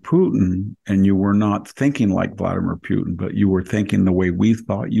Vladimir Putin and you were not thinking like Vladimir Putin, but you were thinking the way we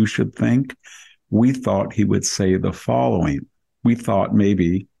thought you should think, we thought he would say the following. We thought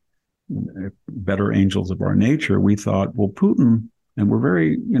maybe, better angels of our nature, we thought, well, Putin, and we're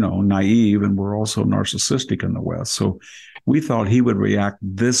very, naive, and we're also narcissistic in the West. So we thought he would react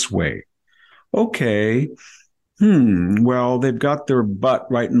this way. Okay, well, they've got their butt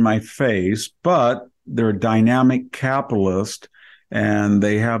right in my face, but they're a dynamic capitalist and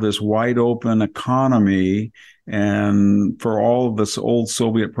they have this wide open economy. And for all of this old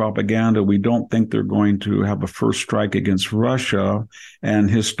Soviet propaganda, we don't think they're going to have a first strike against Russia. And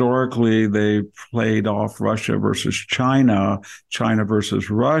historically, they played off Russia versus China, China versus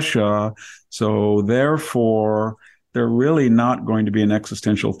Russia. So therefore, they're really not going to be an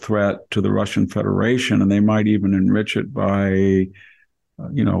existential threat to the Russian Federation. And they might even enrich it by,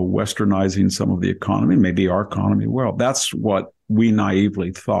 westernizing some of the economy, maybe our economy. Well, that's what we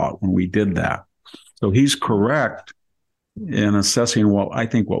naively thought when we did that. So he's correct in assessing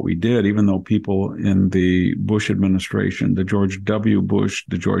what we did, even though people in the Bush administration, the George W. Bush,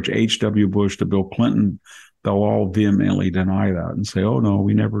 the George H.W. Bush, the Bill Clinton, they'll all vehemently deny that and say, oh, no,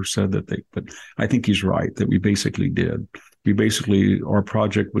 we never said that but I think he's right that we basically did. Our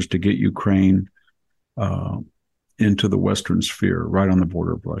project was to get Ukraine into the Western sphere, right on the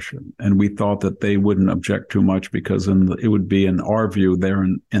border of Russia. And we thought that they wouldn't object too much because it would be, in our view,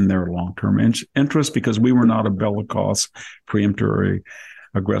 in their long-term interest, because we were not a bellicose, preemptory,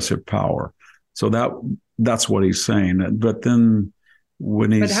 aggressive power. So that's what he's saying. But then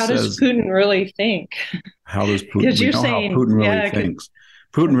when he says... But how does Putin really think? How does Putin... Because you're saying... how Putin really thinks.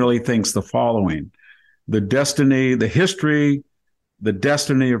 Putin really thinks the following. The destiny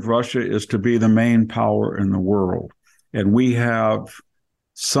of Russia is to be the main power in the world. And we have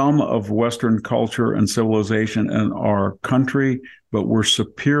some of Western culture and civilization in our country, but we're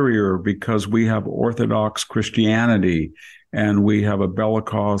superior because we have Orthodox Christianity and we have a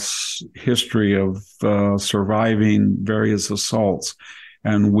bellicose history of surviving various assaults.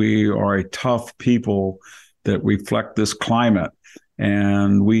 And we are a tough people that reflect this climate.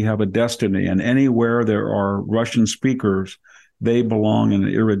 And we have a destiny. And anywhere there are Russian speakers, they belong in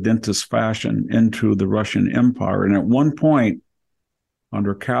an irredentist fashion into the Russian Empire. And at one point,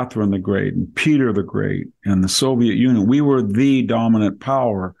 under Catherine the Great and Peter the Great and the Soviet Union, we were the dominant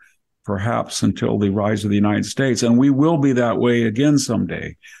power, perhaps until the rise of the United States. And we will be that way again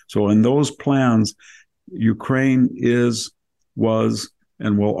someday. So in those plans, Ukraine was,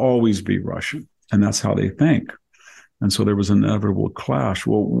 and will always be Russian. And that's how they think. And so there was an inevitable clash.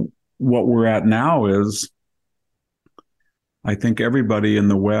 Well, what we're at now is, I think everybody in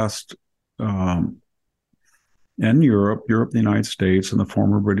the West and Europe, the United States, and the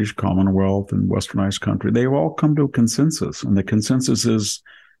former British Commonwealth and westernized country, they've all come to a consensus. And the consensus is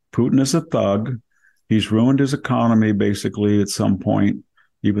Putin is a thug. He's ruined his economy, basically, at some point,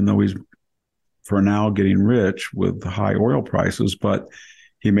 even though he's, for now, getting rich with high oil prices. But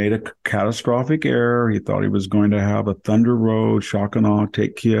he made a catastrophic error. He thought he was going to have a thunder road, shock and awe,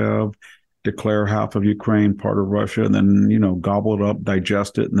 take Kiev, declare half of Ukraine part of Russia, and then, gobble it up,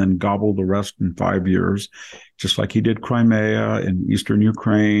 digest it, and then gobble the rest in 5 years, just like he did Crimea in eastern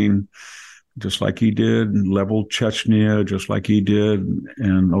Ukraine, just like he did level Chechnya, just like he did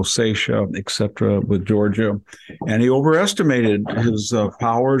in Ossetia, etc., with Georgia. And he overestimated his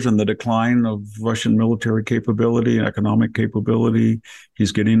powers and the decline of Russian military capability and economic capability.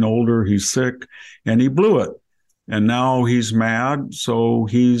 He's getting older, he's sick, and he blew it. And now he's mad, so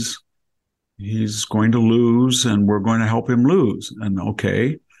he's going to lose, and we're going to help him lose. And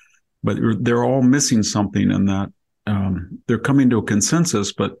okay, but they're all missing something in that. They're coming to a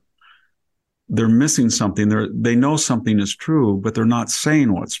consensus, but they're missing something. They know something is true, but they're not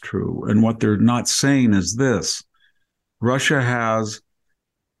saying what's true. And what they're not saying is this: Russia has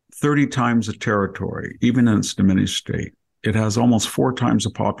 30 times the territory, even in its diminished state. It has almost 4 times the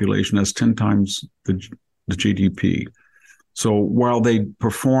population, has 10 times the GDP. So while they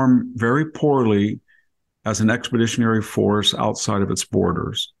perform very poorly as an expeditionary force outside of its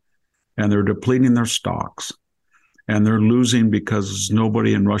borders, and they're depleting their stocks, and they're losing because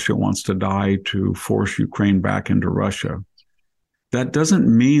nobody in Russia wants to die to force Ukraine back into Russia, that doesn't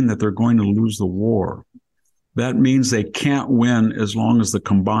mean that they're going to lose the war. That means they can't win as long as the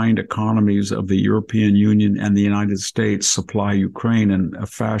combined economies of the European Union and the United States supply Ukraine in a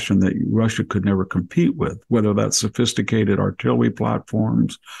fashion that Russia could never compete with, whether that's sophisticated artillery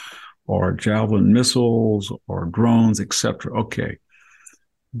platforms or Javelin missiles or drones, etc. Okay.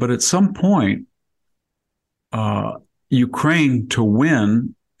 But at some point, Ukraine, to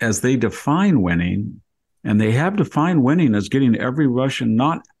win as they define winning, and they have defined winning as getting every Russian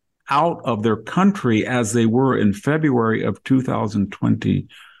not out of their country as they were in February of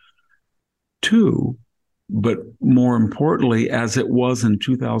 2022, but more importantly, as it was in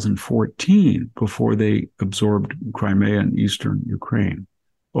 2014 before they absorbed Crimea and eastern Ukraine.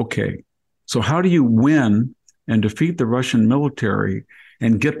 Okay, so how do you win and defeat the Russian military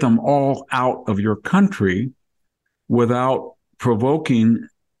and get them all out of your country without provoking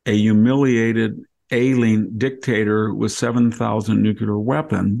a humiliated ailing dictator with 7,000 nuclear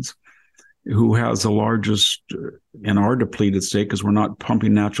weapons, who has the largest in our depleted state, because we're not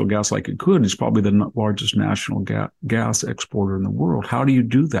pumping natural gas like it could. He's probably the largest national gas exporter in the world. How do you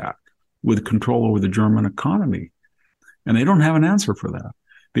do that with control over the German economy? And they don't have an answer for that,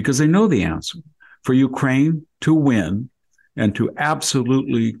 because they know the answer. For Ukraine to win and to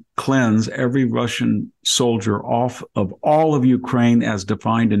absolutely cleanse every Russian soldier off of all of Ukraine as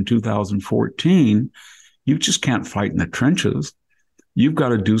defined in 2014, you just can't fight in the trenches. You've got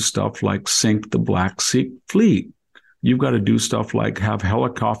to do stuff like sink the Black Sea Fleet. You've got to do stuff like have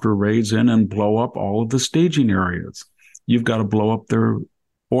helicopter raids in and blow up all of the staging areas. You've got to blow up their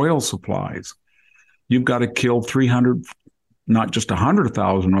oil supplies. You've got to kill 300, not just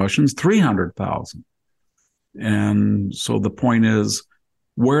 100,000 Russians, 300,000. And so the point is,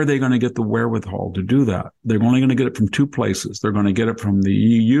 where are they going to get the wherewithal to do that? They're only going to get it from 2 places. They're going to get it from the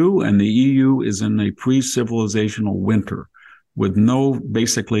EU, and the EU is in a pre-civilizational winter with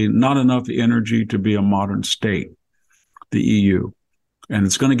basically not enough energy to be a modern state, the EU. And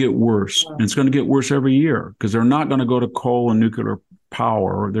it's going to get worse. And it's going to get worse every year, because they're not going to go to coal and nuclear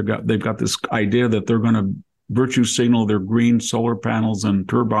power. They've got this idea that they're going to virtue signal their green solar panels and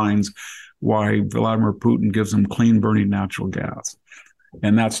turbines while Vladimir Putin gives them clean burning natural gas.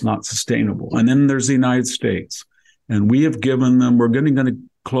 And that's not sustainable. And then there's the United States. And we have given them, we're getting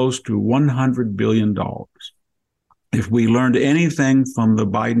close to $100 billion. If we learned anything from the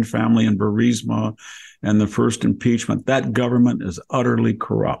Biden family and Burisma and the first impeachment, that government is utterly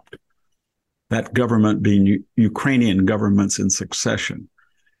corrupt. That government being Ukrainian governments in succession.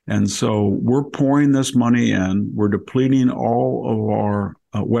 And so we're pouring this money in. We're depleting all of our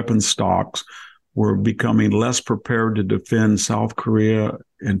weapons stocks. We're becoming less prepared to defend South Korea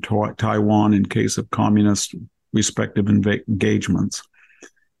and Taiwan in case of communist respective engagements.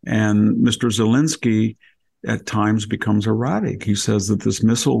 And Mr. Zelensky at times becomes erratic. He says that this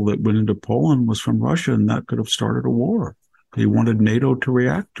missile that went into Poland was from Russia, and that could have started a war. He wanted NATO to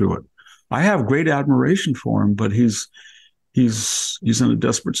react to it. I have great admiration for him, but he's in a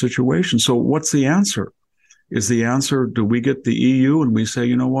desperate situation. So what's the answer? Is the answer, do we get the EU and we say,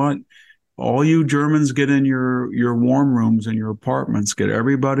 you know what? All you Germans get in your warm rooms in your apartments, get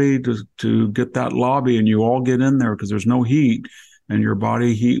everybody to get that lobby, and you all get in there because there's no heat, and your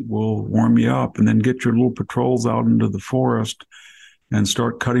body heat will warm you up, and then get your little patrols out into the forest and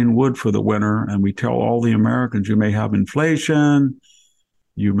start cutting wood for the winter. And we tell all the Americans, you may have inflation,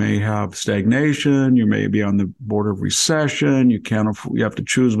 you may have stagnation, you may be on the border of recession, you have to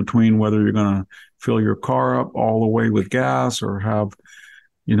choose between whether you're going to fill your car up all the way with gas or have,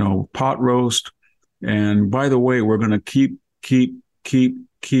 pot roast. And by the way, we're going to keep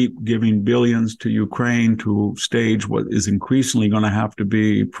giving billions to Ukraine to stage what is increasingly going to have to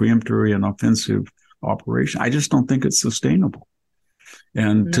be preemptory and offensive operation. I just don't think it's sustainable.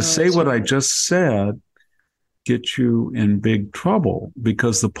 And to say what I just said gets you in big trouble,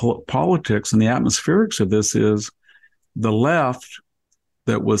 because the politics and the atmospherics of this is the left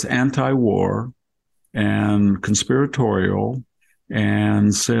that was anti-war and conspiratorial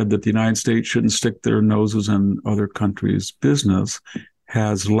and said that the United States shouldn't stick their noses in other countries' business,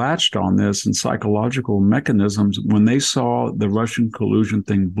 has latched on this and psychological mechanisms. When they saw the Russian collusion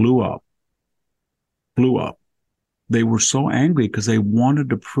thing blew up, blew up. They were so angry because they wanted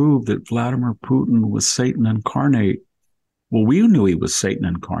to prove that Vladimir Putin was Satan incarnate. Well, we knew he was Satan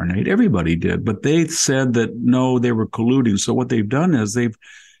incarnate. Everybody did. But they said that, no, they were colluding. So what they've done is they've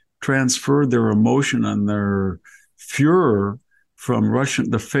transferred their emotion and their furor from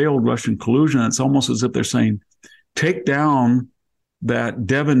the failed Russian collusion. It's almost as if they're saying, take down that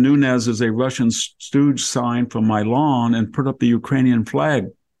Devin Nunes is a Russian stooge sign from my lawn and put up the Ukrainian flag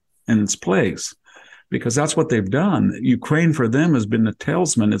in its place. Because that's what they've done. Ukraine for them has been a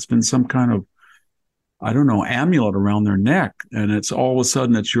talisman. It's been some kind of, I don't know, amulet around their neck. And it's all of a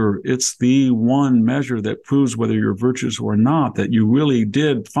sudden it's the one measure that proves whether you're virtuous or not, that you really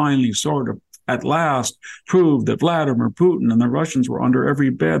did finally sort of at last prove that Vladimir Putin and the Russians were under every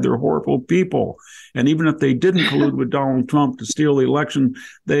bed. They're horrible people. And even if they didn't collude with Donald Trump to steal the election,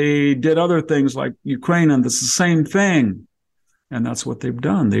 they did other things like Ukraine, and it's the same thing. And that's what they've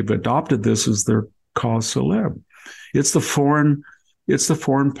done. They've adopted this as their cause célèbre. It's the foreign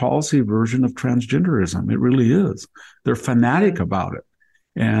policy version of transgenderism. It really is. They're fanatic about it,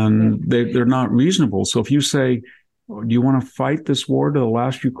 and they're not reasonable. So if you say, do you want to fight this war to the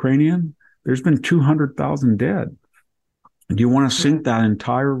last Ukrainian? There's been 200,000 dead. Do you want to sink that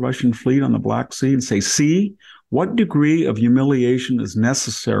entire Russian fleet on the Black Sea and say, see, what degree of humiliation is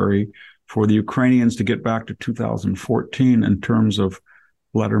necessary for the Ukrainians to get back to 2014 in terms of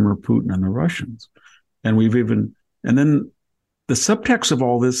Vladimir Putin and the Russians? And then the subtext of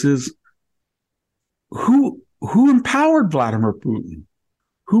all this is who empowered Vladimir Putin?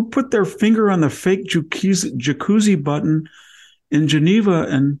 Who put their finger on the fake jacuzzi button in Geneva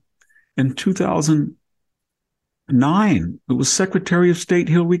in 2009? It was Secretary of State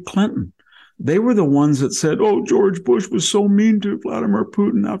Hillary Clinton. They were the ones that said, oh, George Bush was so mean to Vladimir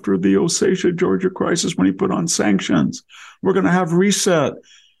Putin after the Ossetia, Georgia crisis when he put on sanctions. We're going to have reset.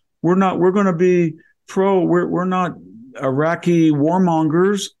 We're going to be we're not Iraqi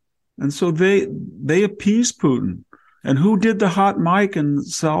warmongers. And so they appeased Putin. And who did the hot mic in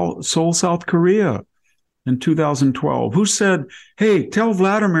Seoul, South Korea in 2012? Who said, hey, tell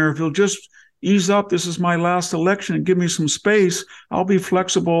Vladimir if he'll just ease up, this is my last election, and give me some space, I'll be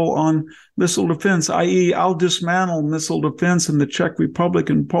flexible on missile defense, i.e. I'll dismantle missile defense in the Czech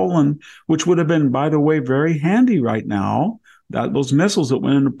Republic and Poland, which would have been, by the way, very handy right now. That those missiles that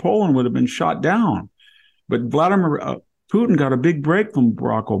went into Poland would have been shot down. But Vladimir Putin got a big break from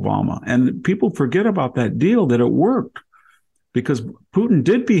Barack Obama. And people forget about that deal, that it worked. Because Putin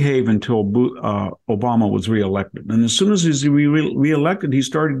did behave until Obama was reelected. And as soon as he was reelected, he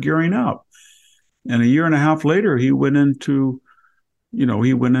started gearing up. And a year and a half later, he went into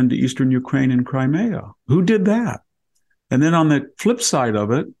Eastern Ukraine and Crimea. Who did that? And then on the flip side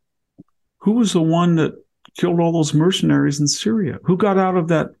of it, who was the one that killed all those mercenaries in Syria? Who got out of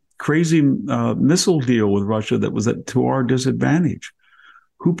that crazy missile deal with Russia that was to our disadvantage?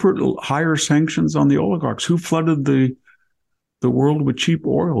 Who put higher sanctions on the oligarchs? Who flooded the world with cheap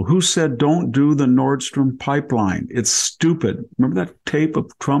oil? Who said, don't do the Nord Stream pipeline? It's stupid. Remember that tape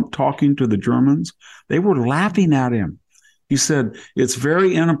of Trump talking to the Germans? They were laughing at him. He said, it's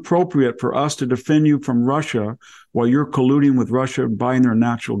very inappropriate for us to defend you from Russia while you're colluding with Russia and buying their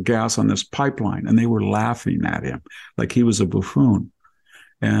natural gas on this pipeline. And they were laughing at him like he was a buffoon.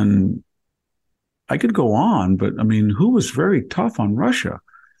 And I could go on, but I mean, who was very tough on Russia?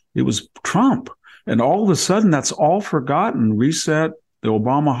 It was Trump. And all of a sudden, that's all forgotten. Reset, the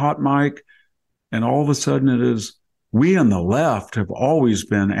Obama hot mic, and all of a sudden it is, we on the left have always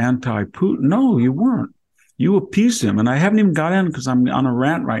been anti-Putin. No, you weren't. You appeased him. And I haven't even got in because I'm on a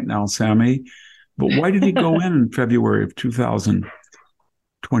rant right now, Sammy. But why did he go in February of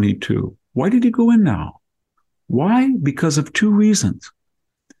 2022? Why did he go in now? Why? Because of two reasons.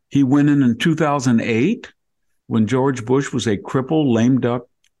 He went in 2008 when George Bush was a crippled, lame duck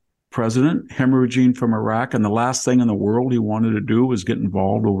president, hemorrhaging from Iraq, and the last thing in the world he wanted to do was get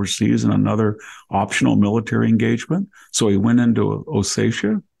involved overseas in another optional military engagement. So he went into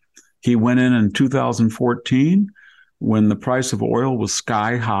Ossetia. He went in 2014 when the price of oil was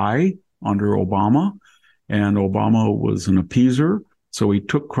sky high under Obama, and Obama was an appeaser. So he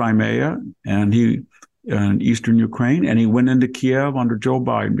took Crimea and Eastern Ukraine, and he went into Kiev under Joe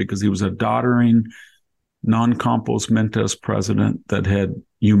Biden because he was a doddering, non-compos mentis president that had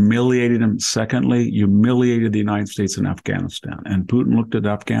humiliated him. Secondly, humiliated the United States in Afghanistan. And Putin looked at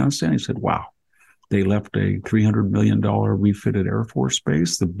Afghanistan and he said, wow, they left a $300 million refitted Air Force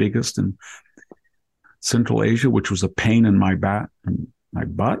base, the biggest in Central Asia, which was a pain in my butt.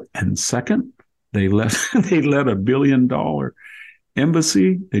 And second, they let $1 billion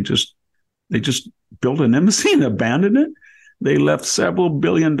embassy. They just built an embassy and abandoned it. They left several $1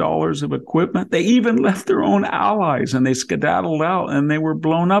 billion of equipment. They even left their own allies, and they skedaddled out, and they were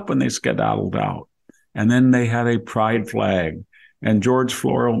blown up, and they skedaddled out. And then they had a pride flag. And George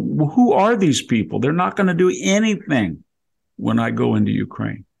Floral, who are these people? They're not going to do anything when I go into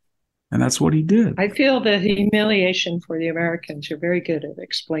Ukraine. And that's what he did. I feel the humiliation for the Americans. You're very good at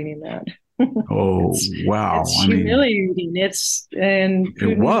explaining that. Oh, wow. It's humiliating.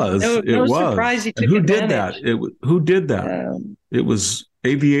 It was. No surprise he took who advantage. did that? Who did that? It was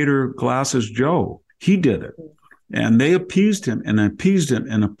Aviator Glasses Joe. He did it. And they appeased him and appeased him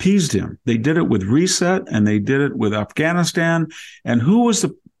and appeased him. They did it with Reset, and they did it with Afghanistan. And who was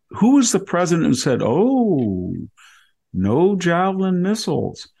the president who said, "Oh, no Javelin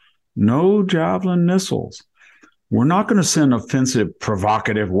missiles, no Javelin missiles. We're not going to send offensive,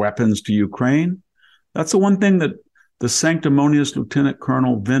 provocative weapons to Ukraine"? That's the one thing that the sanctimonious Lieutenant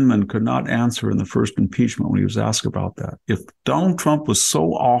Colonel Vindman could not answer in the first impeachment when he was asked about that. If Donald Trump was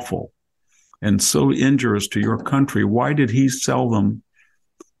so awful and so injurious to your country, why did he sell them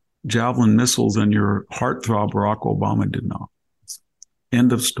Javelin missiles and your heartthrob Barack Obama did not?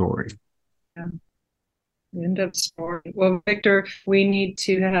 End of story. Yeah. End of story. Well, Victor, we need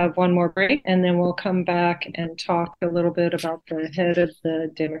to have one more break, and then we'll come back and talk a little bit about the head of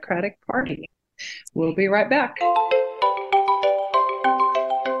the Democratic Party. We'll be right back.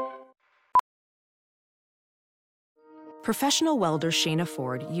 Professional welder Shayna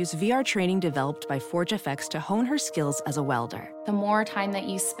Ford used VR training developed by ForgeFX to hone her skills as a welder. The more time that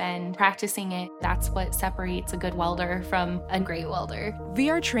you spend practicing it, that's what separates a good welder from a great welder.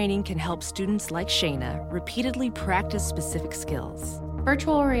 VR training can help students like Shayna repeatedly practice specific skills.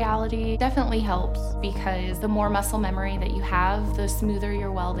 Virtual reality definitely helps because the more muscle memory that you have, the smoother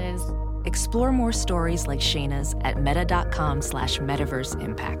your weld is. Explore more stories like Shayna's at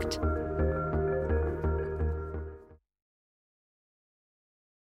meta.com/metaverseimpact.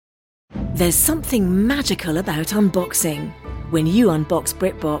 There's something magical about unboxing. When you unbox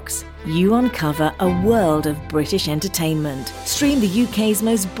BritBox, you uncover a world of British entertainment. Stream the UK's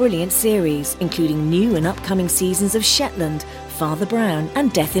most brilliant series, including new and upcoming seasons of Shetland, Father Brown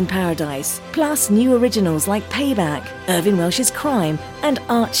and Death in Paradise. Plus new originals like Payback, Irving Welsh's Crime and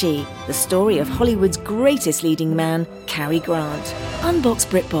Archie, the story of Hollywood's greatest leading man, Cary Grant. Unbox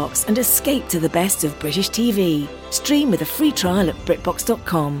BritBox and escape to the best of British TV. Stream with a free trial at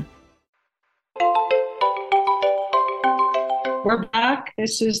BritBox.com. We're back.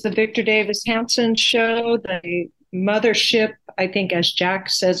 This is the Victor Davis Hanson Show. The mothership, I think, as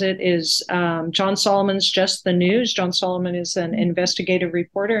Jack says it, is John Solomon's Just the News. John Solomon is an investigative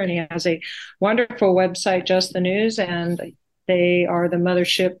reporter, and he has a wonderful website, Just the News, and they are the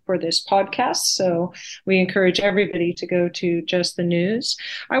mothership for this podcast. So we encourage everybody to go to Just the News.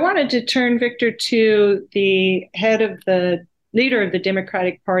 I wanted to turn, Victor, to the head of the leader of the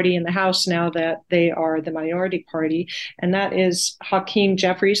Democratic Party in the House now that they are the minority party, and that is Hakeem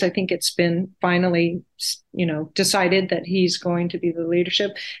Jeffries. I think it's been finally, decided that he's going to be the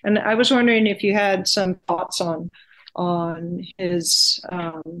leadership. And I was wondering if you had some thoughts on his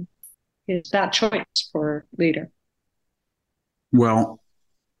that choice for leader. Well,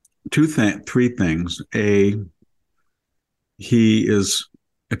 three things. A, he is,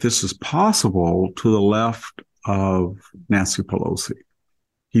 if this is possible, to the left of Nancy Pelosi.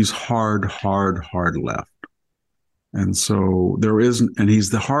 He's hard left. And so and he's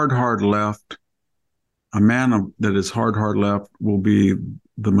the hard left. A man that is hard left will be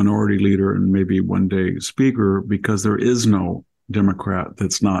the minority leader and maybe one day speaker, because there is no Democrat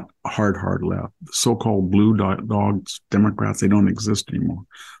that's not hard left. The so-called blue dogs Democrats, they don't exist anymore.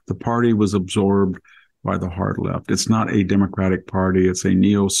 The party was absorbed by the hard left. It's not a Democratic party. It's a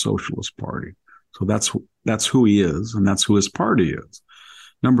neo-socialist party. So that's who he is, and that's who his party is.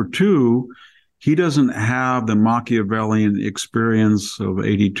 Number two, he doesn't have the Machiavellian experience of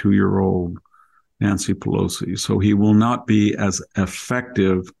 82-year-old Nancy Pelosi. So he will not be as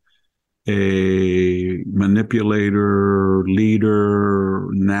effective a manipulator, leader,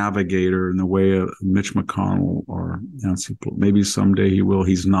 navigator in the way of Mitch McConnell or Nancy Pelosi. Maybe someday he will.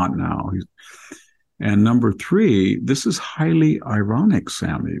 He's not now. And number three, this is highly ironic,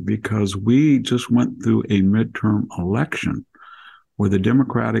 Sammy, because we just went through a midterm election where the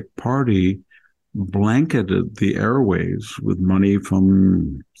Democratic Party blanketed the airwaves with money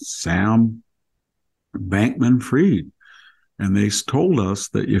from Sam Bankman-Fried. And they told us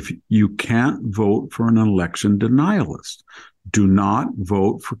that if you can't vote for an election denialist, do not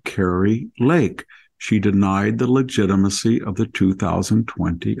vote for Carrie Lake. She denied the legitimacy of the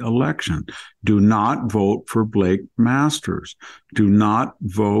 2020 election. Do not vote for Blake Masters. Do not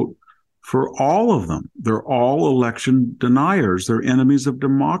vote for all of them. They're all election deniers. They're enemies of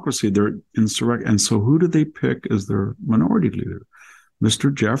democracy. They're insurrect. And so who did they pick as their minority leader?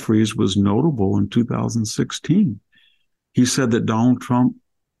 Mr. Jeffries was notable in 2016. He said that Donald Trump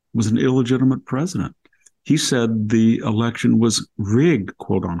was an illegitimate president. He said the election was rigged,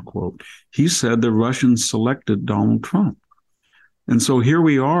 quote unquote. He said the Russians selected Donald Trump. And so here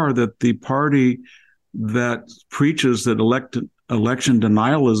we are, that the party that preaches that election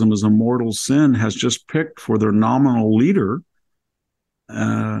denialism is a mortal sin has just picked for their nominal leader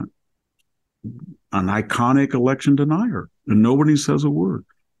an iconic election denier, and nobody says a word.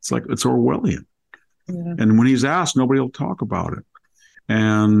 It's like it's Orwellian. Yeah. And when he's asked, nobody will talk about it.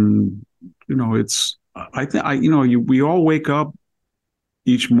 And we all wake up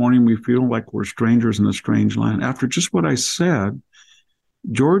each morning, we feel like we're strangers in a strange land. After just what I said,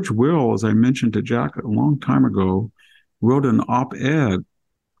 George Will, as I mentioned to Jack a long time ago, wrote an op-ed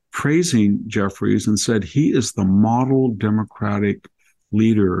praising Jeffries and said he is the model Democratic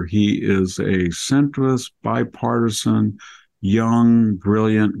leader. He is a centrist, bipartisan, young,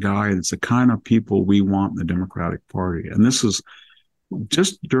 brilliant guy. It's the kind of people we want in the Democratic Party. And this is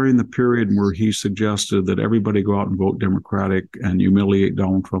just during the period where he suggested that everybody go out and vote Democratic and humiliate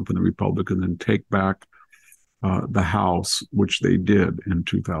Donald Trump and the Republicans and take back the House, which they did in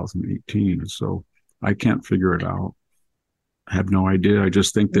 2018. So I can't figure it out. I have no idea. I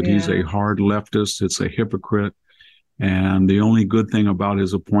just think that he's a hard leftist. It's a hypocrite. And the only good thing about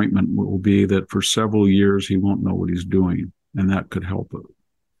his appointment will be that for several years, he won't know what he's doing. And that could help it.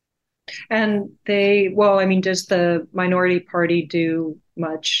 And does the minority party do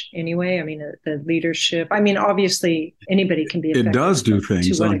much anyway? I mean, the leadership, obviously anybody can be effective. It does do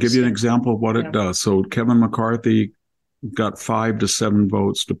things. I'll give you an example of what it does. So Kevin McCarthy got 5 to 7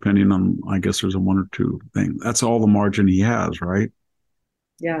 votes, depending on, I guess there's a 1 or 2 thing. That's all the margin he has, right?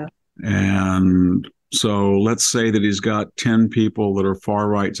 Yeah. And so let's say that he's got 10 people that are far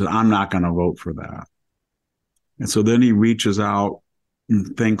right, so I'm not going to vote for that. And so then he reaches out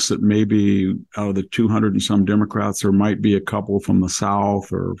and thinks that maybe out of the 200 and some Democrats, there might be a couple from the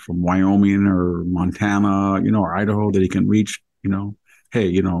South or from Wyoming or Montana, or Idaho that he can reach, hey,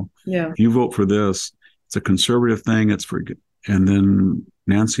 if you vote for this, it's a conservative thing. It's for, and then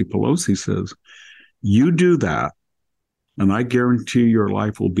Nancy Pelosi says, you do that, and I guarantee your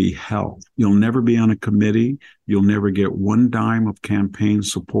life will be hell. You'll never be on a committee. You'll never get one dime of campaign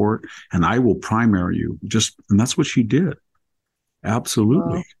support, and I will primary you. And that's what she did.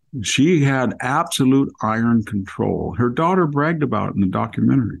 Absolutely. Wow. She had absolute iron control. Her daughter bragged about it in the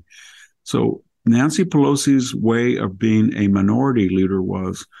documentary. So Nancy Pelosi's way of being a minority leader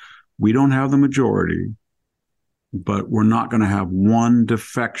was, we don't have the majority, but we're not going to have one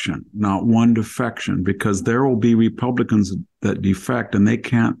defection, not one defection, because there will be Republicans that defect and they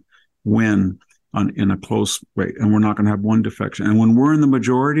can't win in a close way. And we're not going to have one defection. And when we're in the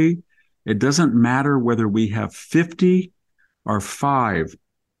majority, it doesn't matter whether we have 50 or 5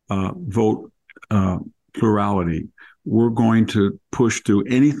 vote plurality. We're going to push through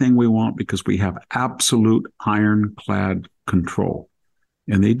anything we want because we have absolute ironclad control.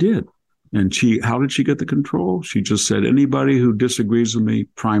 And they did. And how did she get the control? She just said, anybody who disagrees with me,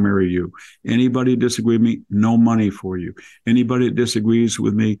 primary you. Anybody who disagrees with me, no money for you. Anybody that disagrees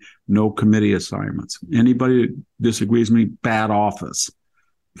with me, no committee assignments. Anybody that disagrees with me, bad office.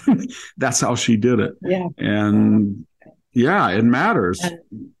 That's how she did it. Yeah. And yeah, it matters.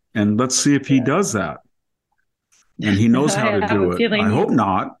 And let's see if he does that. And he knows how to do it. I hope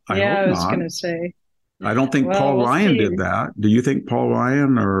not. I was going to say. I don't think Paul Ryan did that. Do you think Paul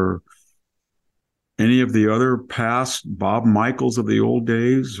Ryan or any of the other past Bob Michaels of the old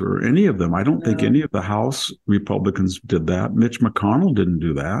days or any of them? I don't think any of the House Republicans did that. Mitch McConnell didn't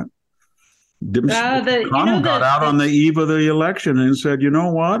do that. McConnell got out on the eve of the election and said, you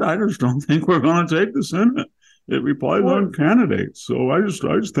know what? I just don't think we're going to take the Senate. It relies on candidates. So I just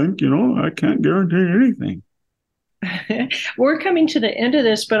think, I can't guarantee anything. We're coming to the end of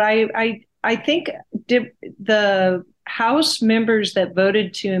this, but I think the House members that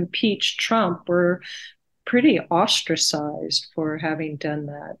voted to impeach Trump were pretty ostracized for having done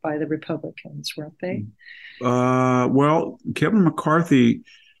that by the Republicans, weren't they? Well, Kevin McCarthy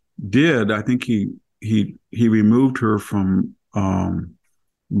did. I think he removed her from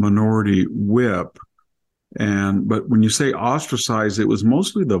minority whip. But when you say ostracized, it was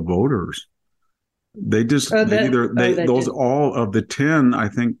mostly the voters. They just all of the 10, I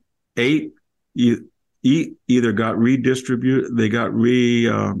think 8 either got redistributed, they got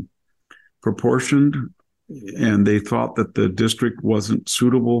proportioned, and they thought that the district wasn't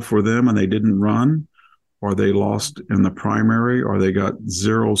suitable for them and they didn't run, or they lost in the primary, or they got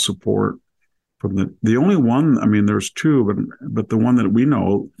zero support from the only one. I mean, there's two, but the one that we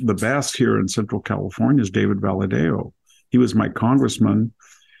know the best here in Central California is David Valadao. He was my congressman.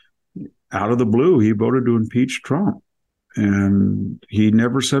 Out of the blue, he voted to impeach Trump, and he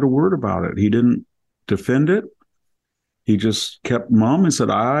never said a word about it. He didn't defend it. He just kept mum and said,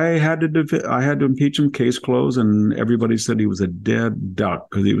 I had to impeach him, case closed. And everybody said he was a dead duck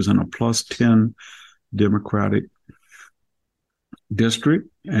because he was in a +10 Democratic district,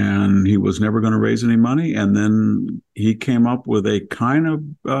 and he was never going to raise any money. And then he came up with a kind of,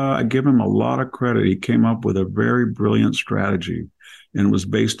 I give him a lot of credit. He came up with a very brilliant strategy, and it was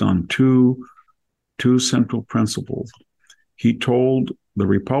based on two central principles. He told the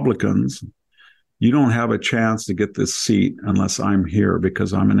Republicans, you don't have a chance to get this seat unless I'm here,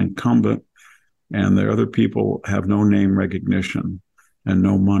 because I'm an incumbent and the other people have no name recognition and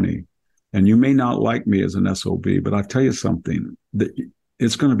no money. And you may not like me as an SOB, but I'll tell you something, that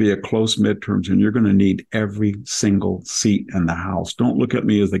it's going to be a close midterms and you're going to need every single seat in the House. Don't look at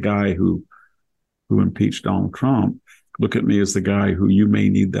me as the guy who impeached Donald Trump. Look at me as the guy who you may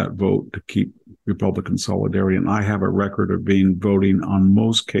need that vote to keep Republican solidarity. And I have a record of voting on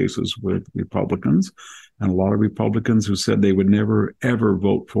most cases with Republicans, and a lot of Republicans who said they would never, ever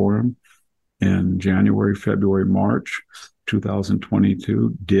vote for him in January, February, March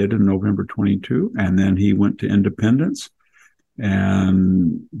 2022 did in November 22. And then he went to independents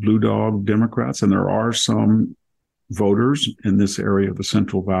and blue dog Democrats. And there are some voters in this area of the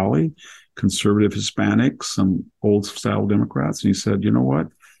Central Valley, conservative Hispanics, some old style Democrats. And he said, you know what?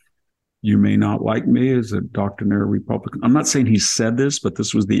 You may not like me as a doctrinaire Republican. I'm not saying he said this, but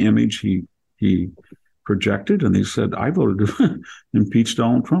this was the image he projected. And he said, I voted to impeach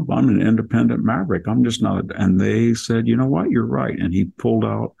Donald Trump. I'm an independent maverick. I'm just not. And they said, you know what? You're right. And he pulled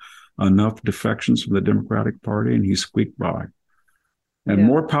out enough defections from the Democratic Party, and he squeaked by. And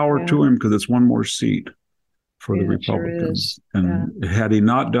more power to him, because it's one more seat for the Republicans. Sure and had he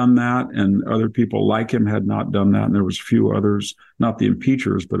not done that, and other people like him had not done that, and there was a few others, not the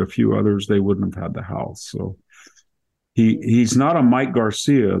impeachers, but a few others, they wouldn't have had the House. So he's not a Mike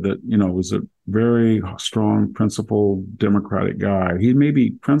Garcia that, was a very strong, principled Democratic guy. He may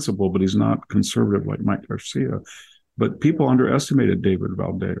be principled, but he's not conservative like Mike Garcia. But people underestimated David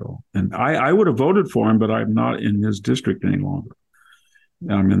Valadao. And I would have voted for him, but I'm not in his district any longer.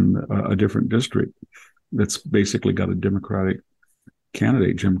 I'm in a different district that's basically got a Democratic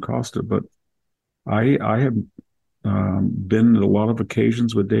candidate, Jim Costa. But I have been at a lot of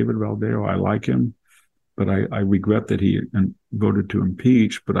occasions with David Valadao. I like him, but I regret that he voted to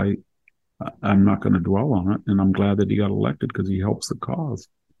impeach. But I'm not going to dwell on it, and I'm glad that he got elected because he helps the cause.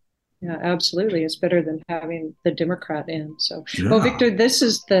 Yeah, absolutely. It's better than having the Democrat in. So, Well, Victor, this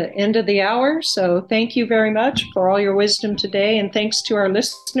is the end of the hour. So thank you very much for all your wisdom today. And thanks to our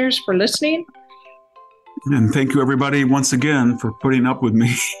listeners for listening. And thank you, everybody, once again for putting up with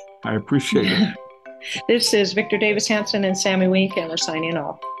me. I appreciate it. This is Victor Davis Hanson and Sammy Wink, and we're signing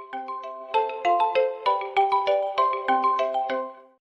off.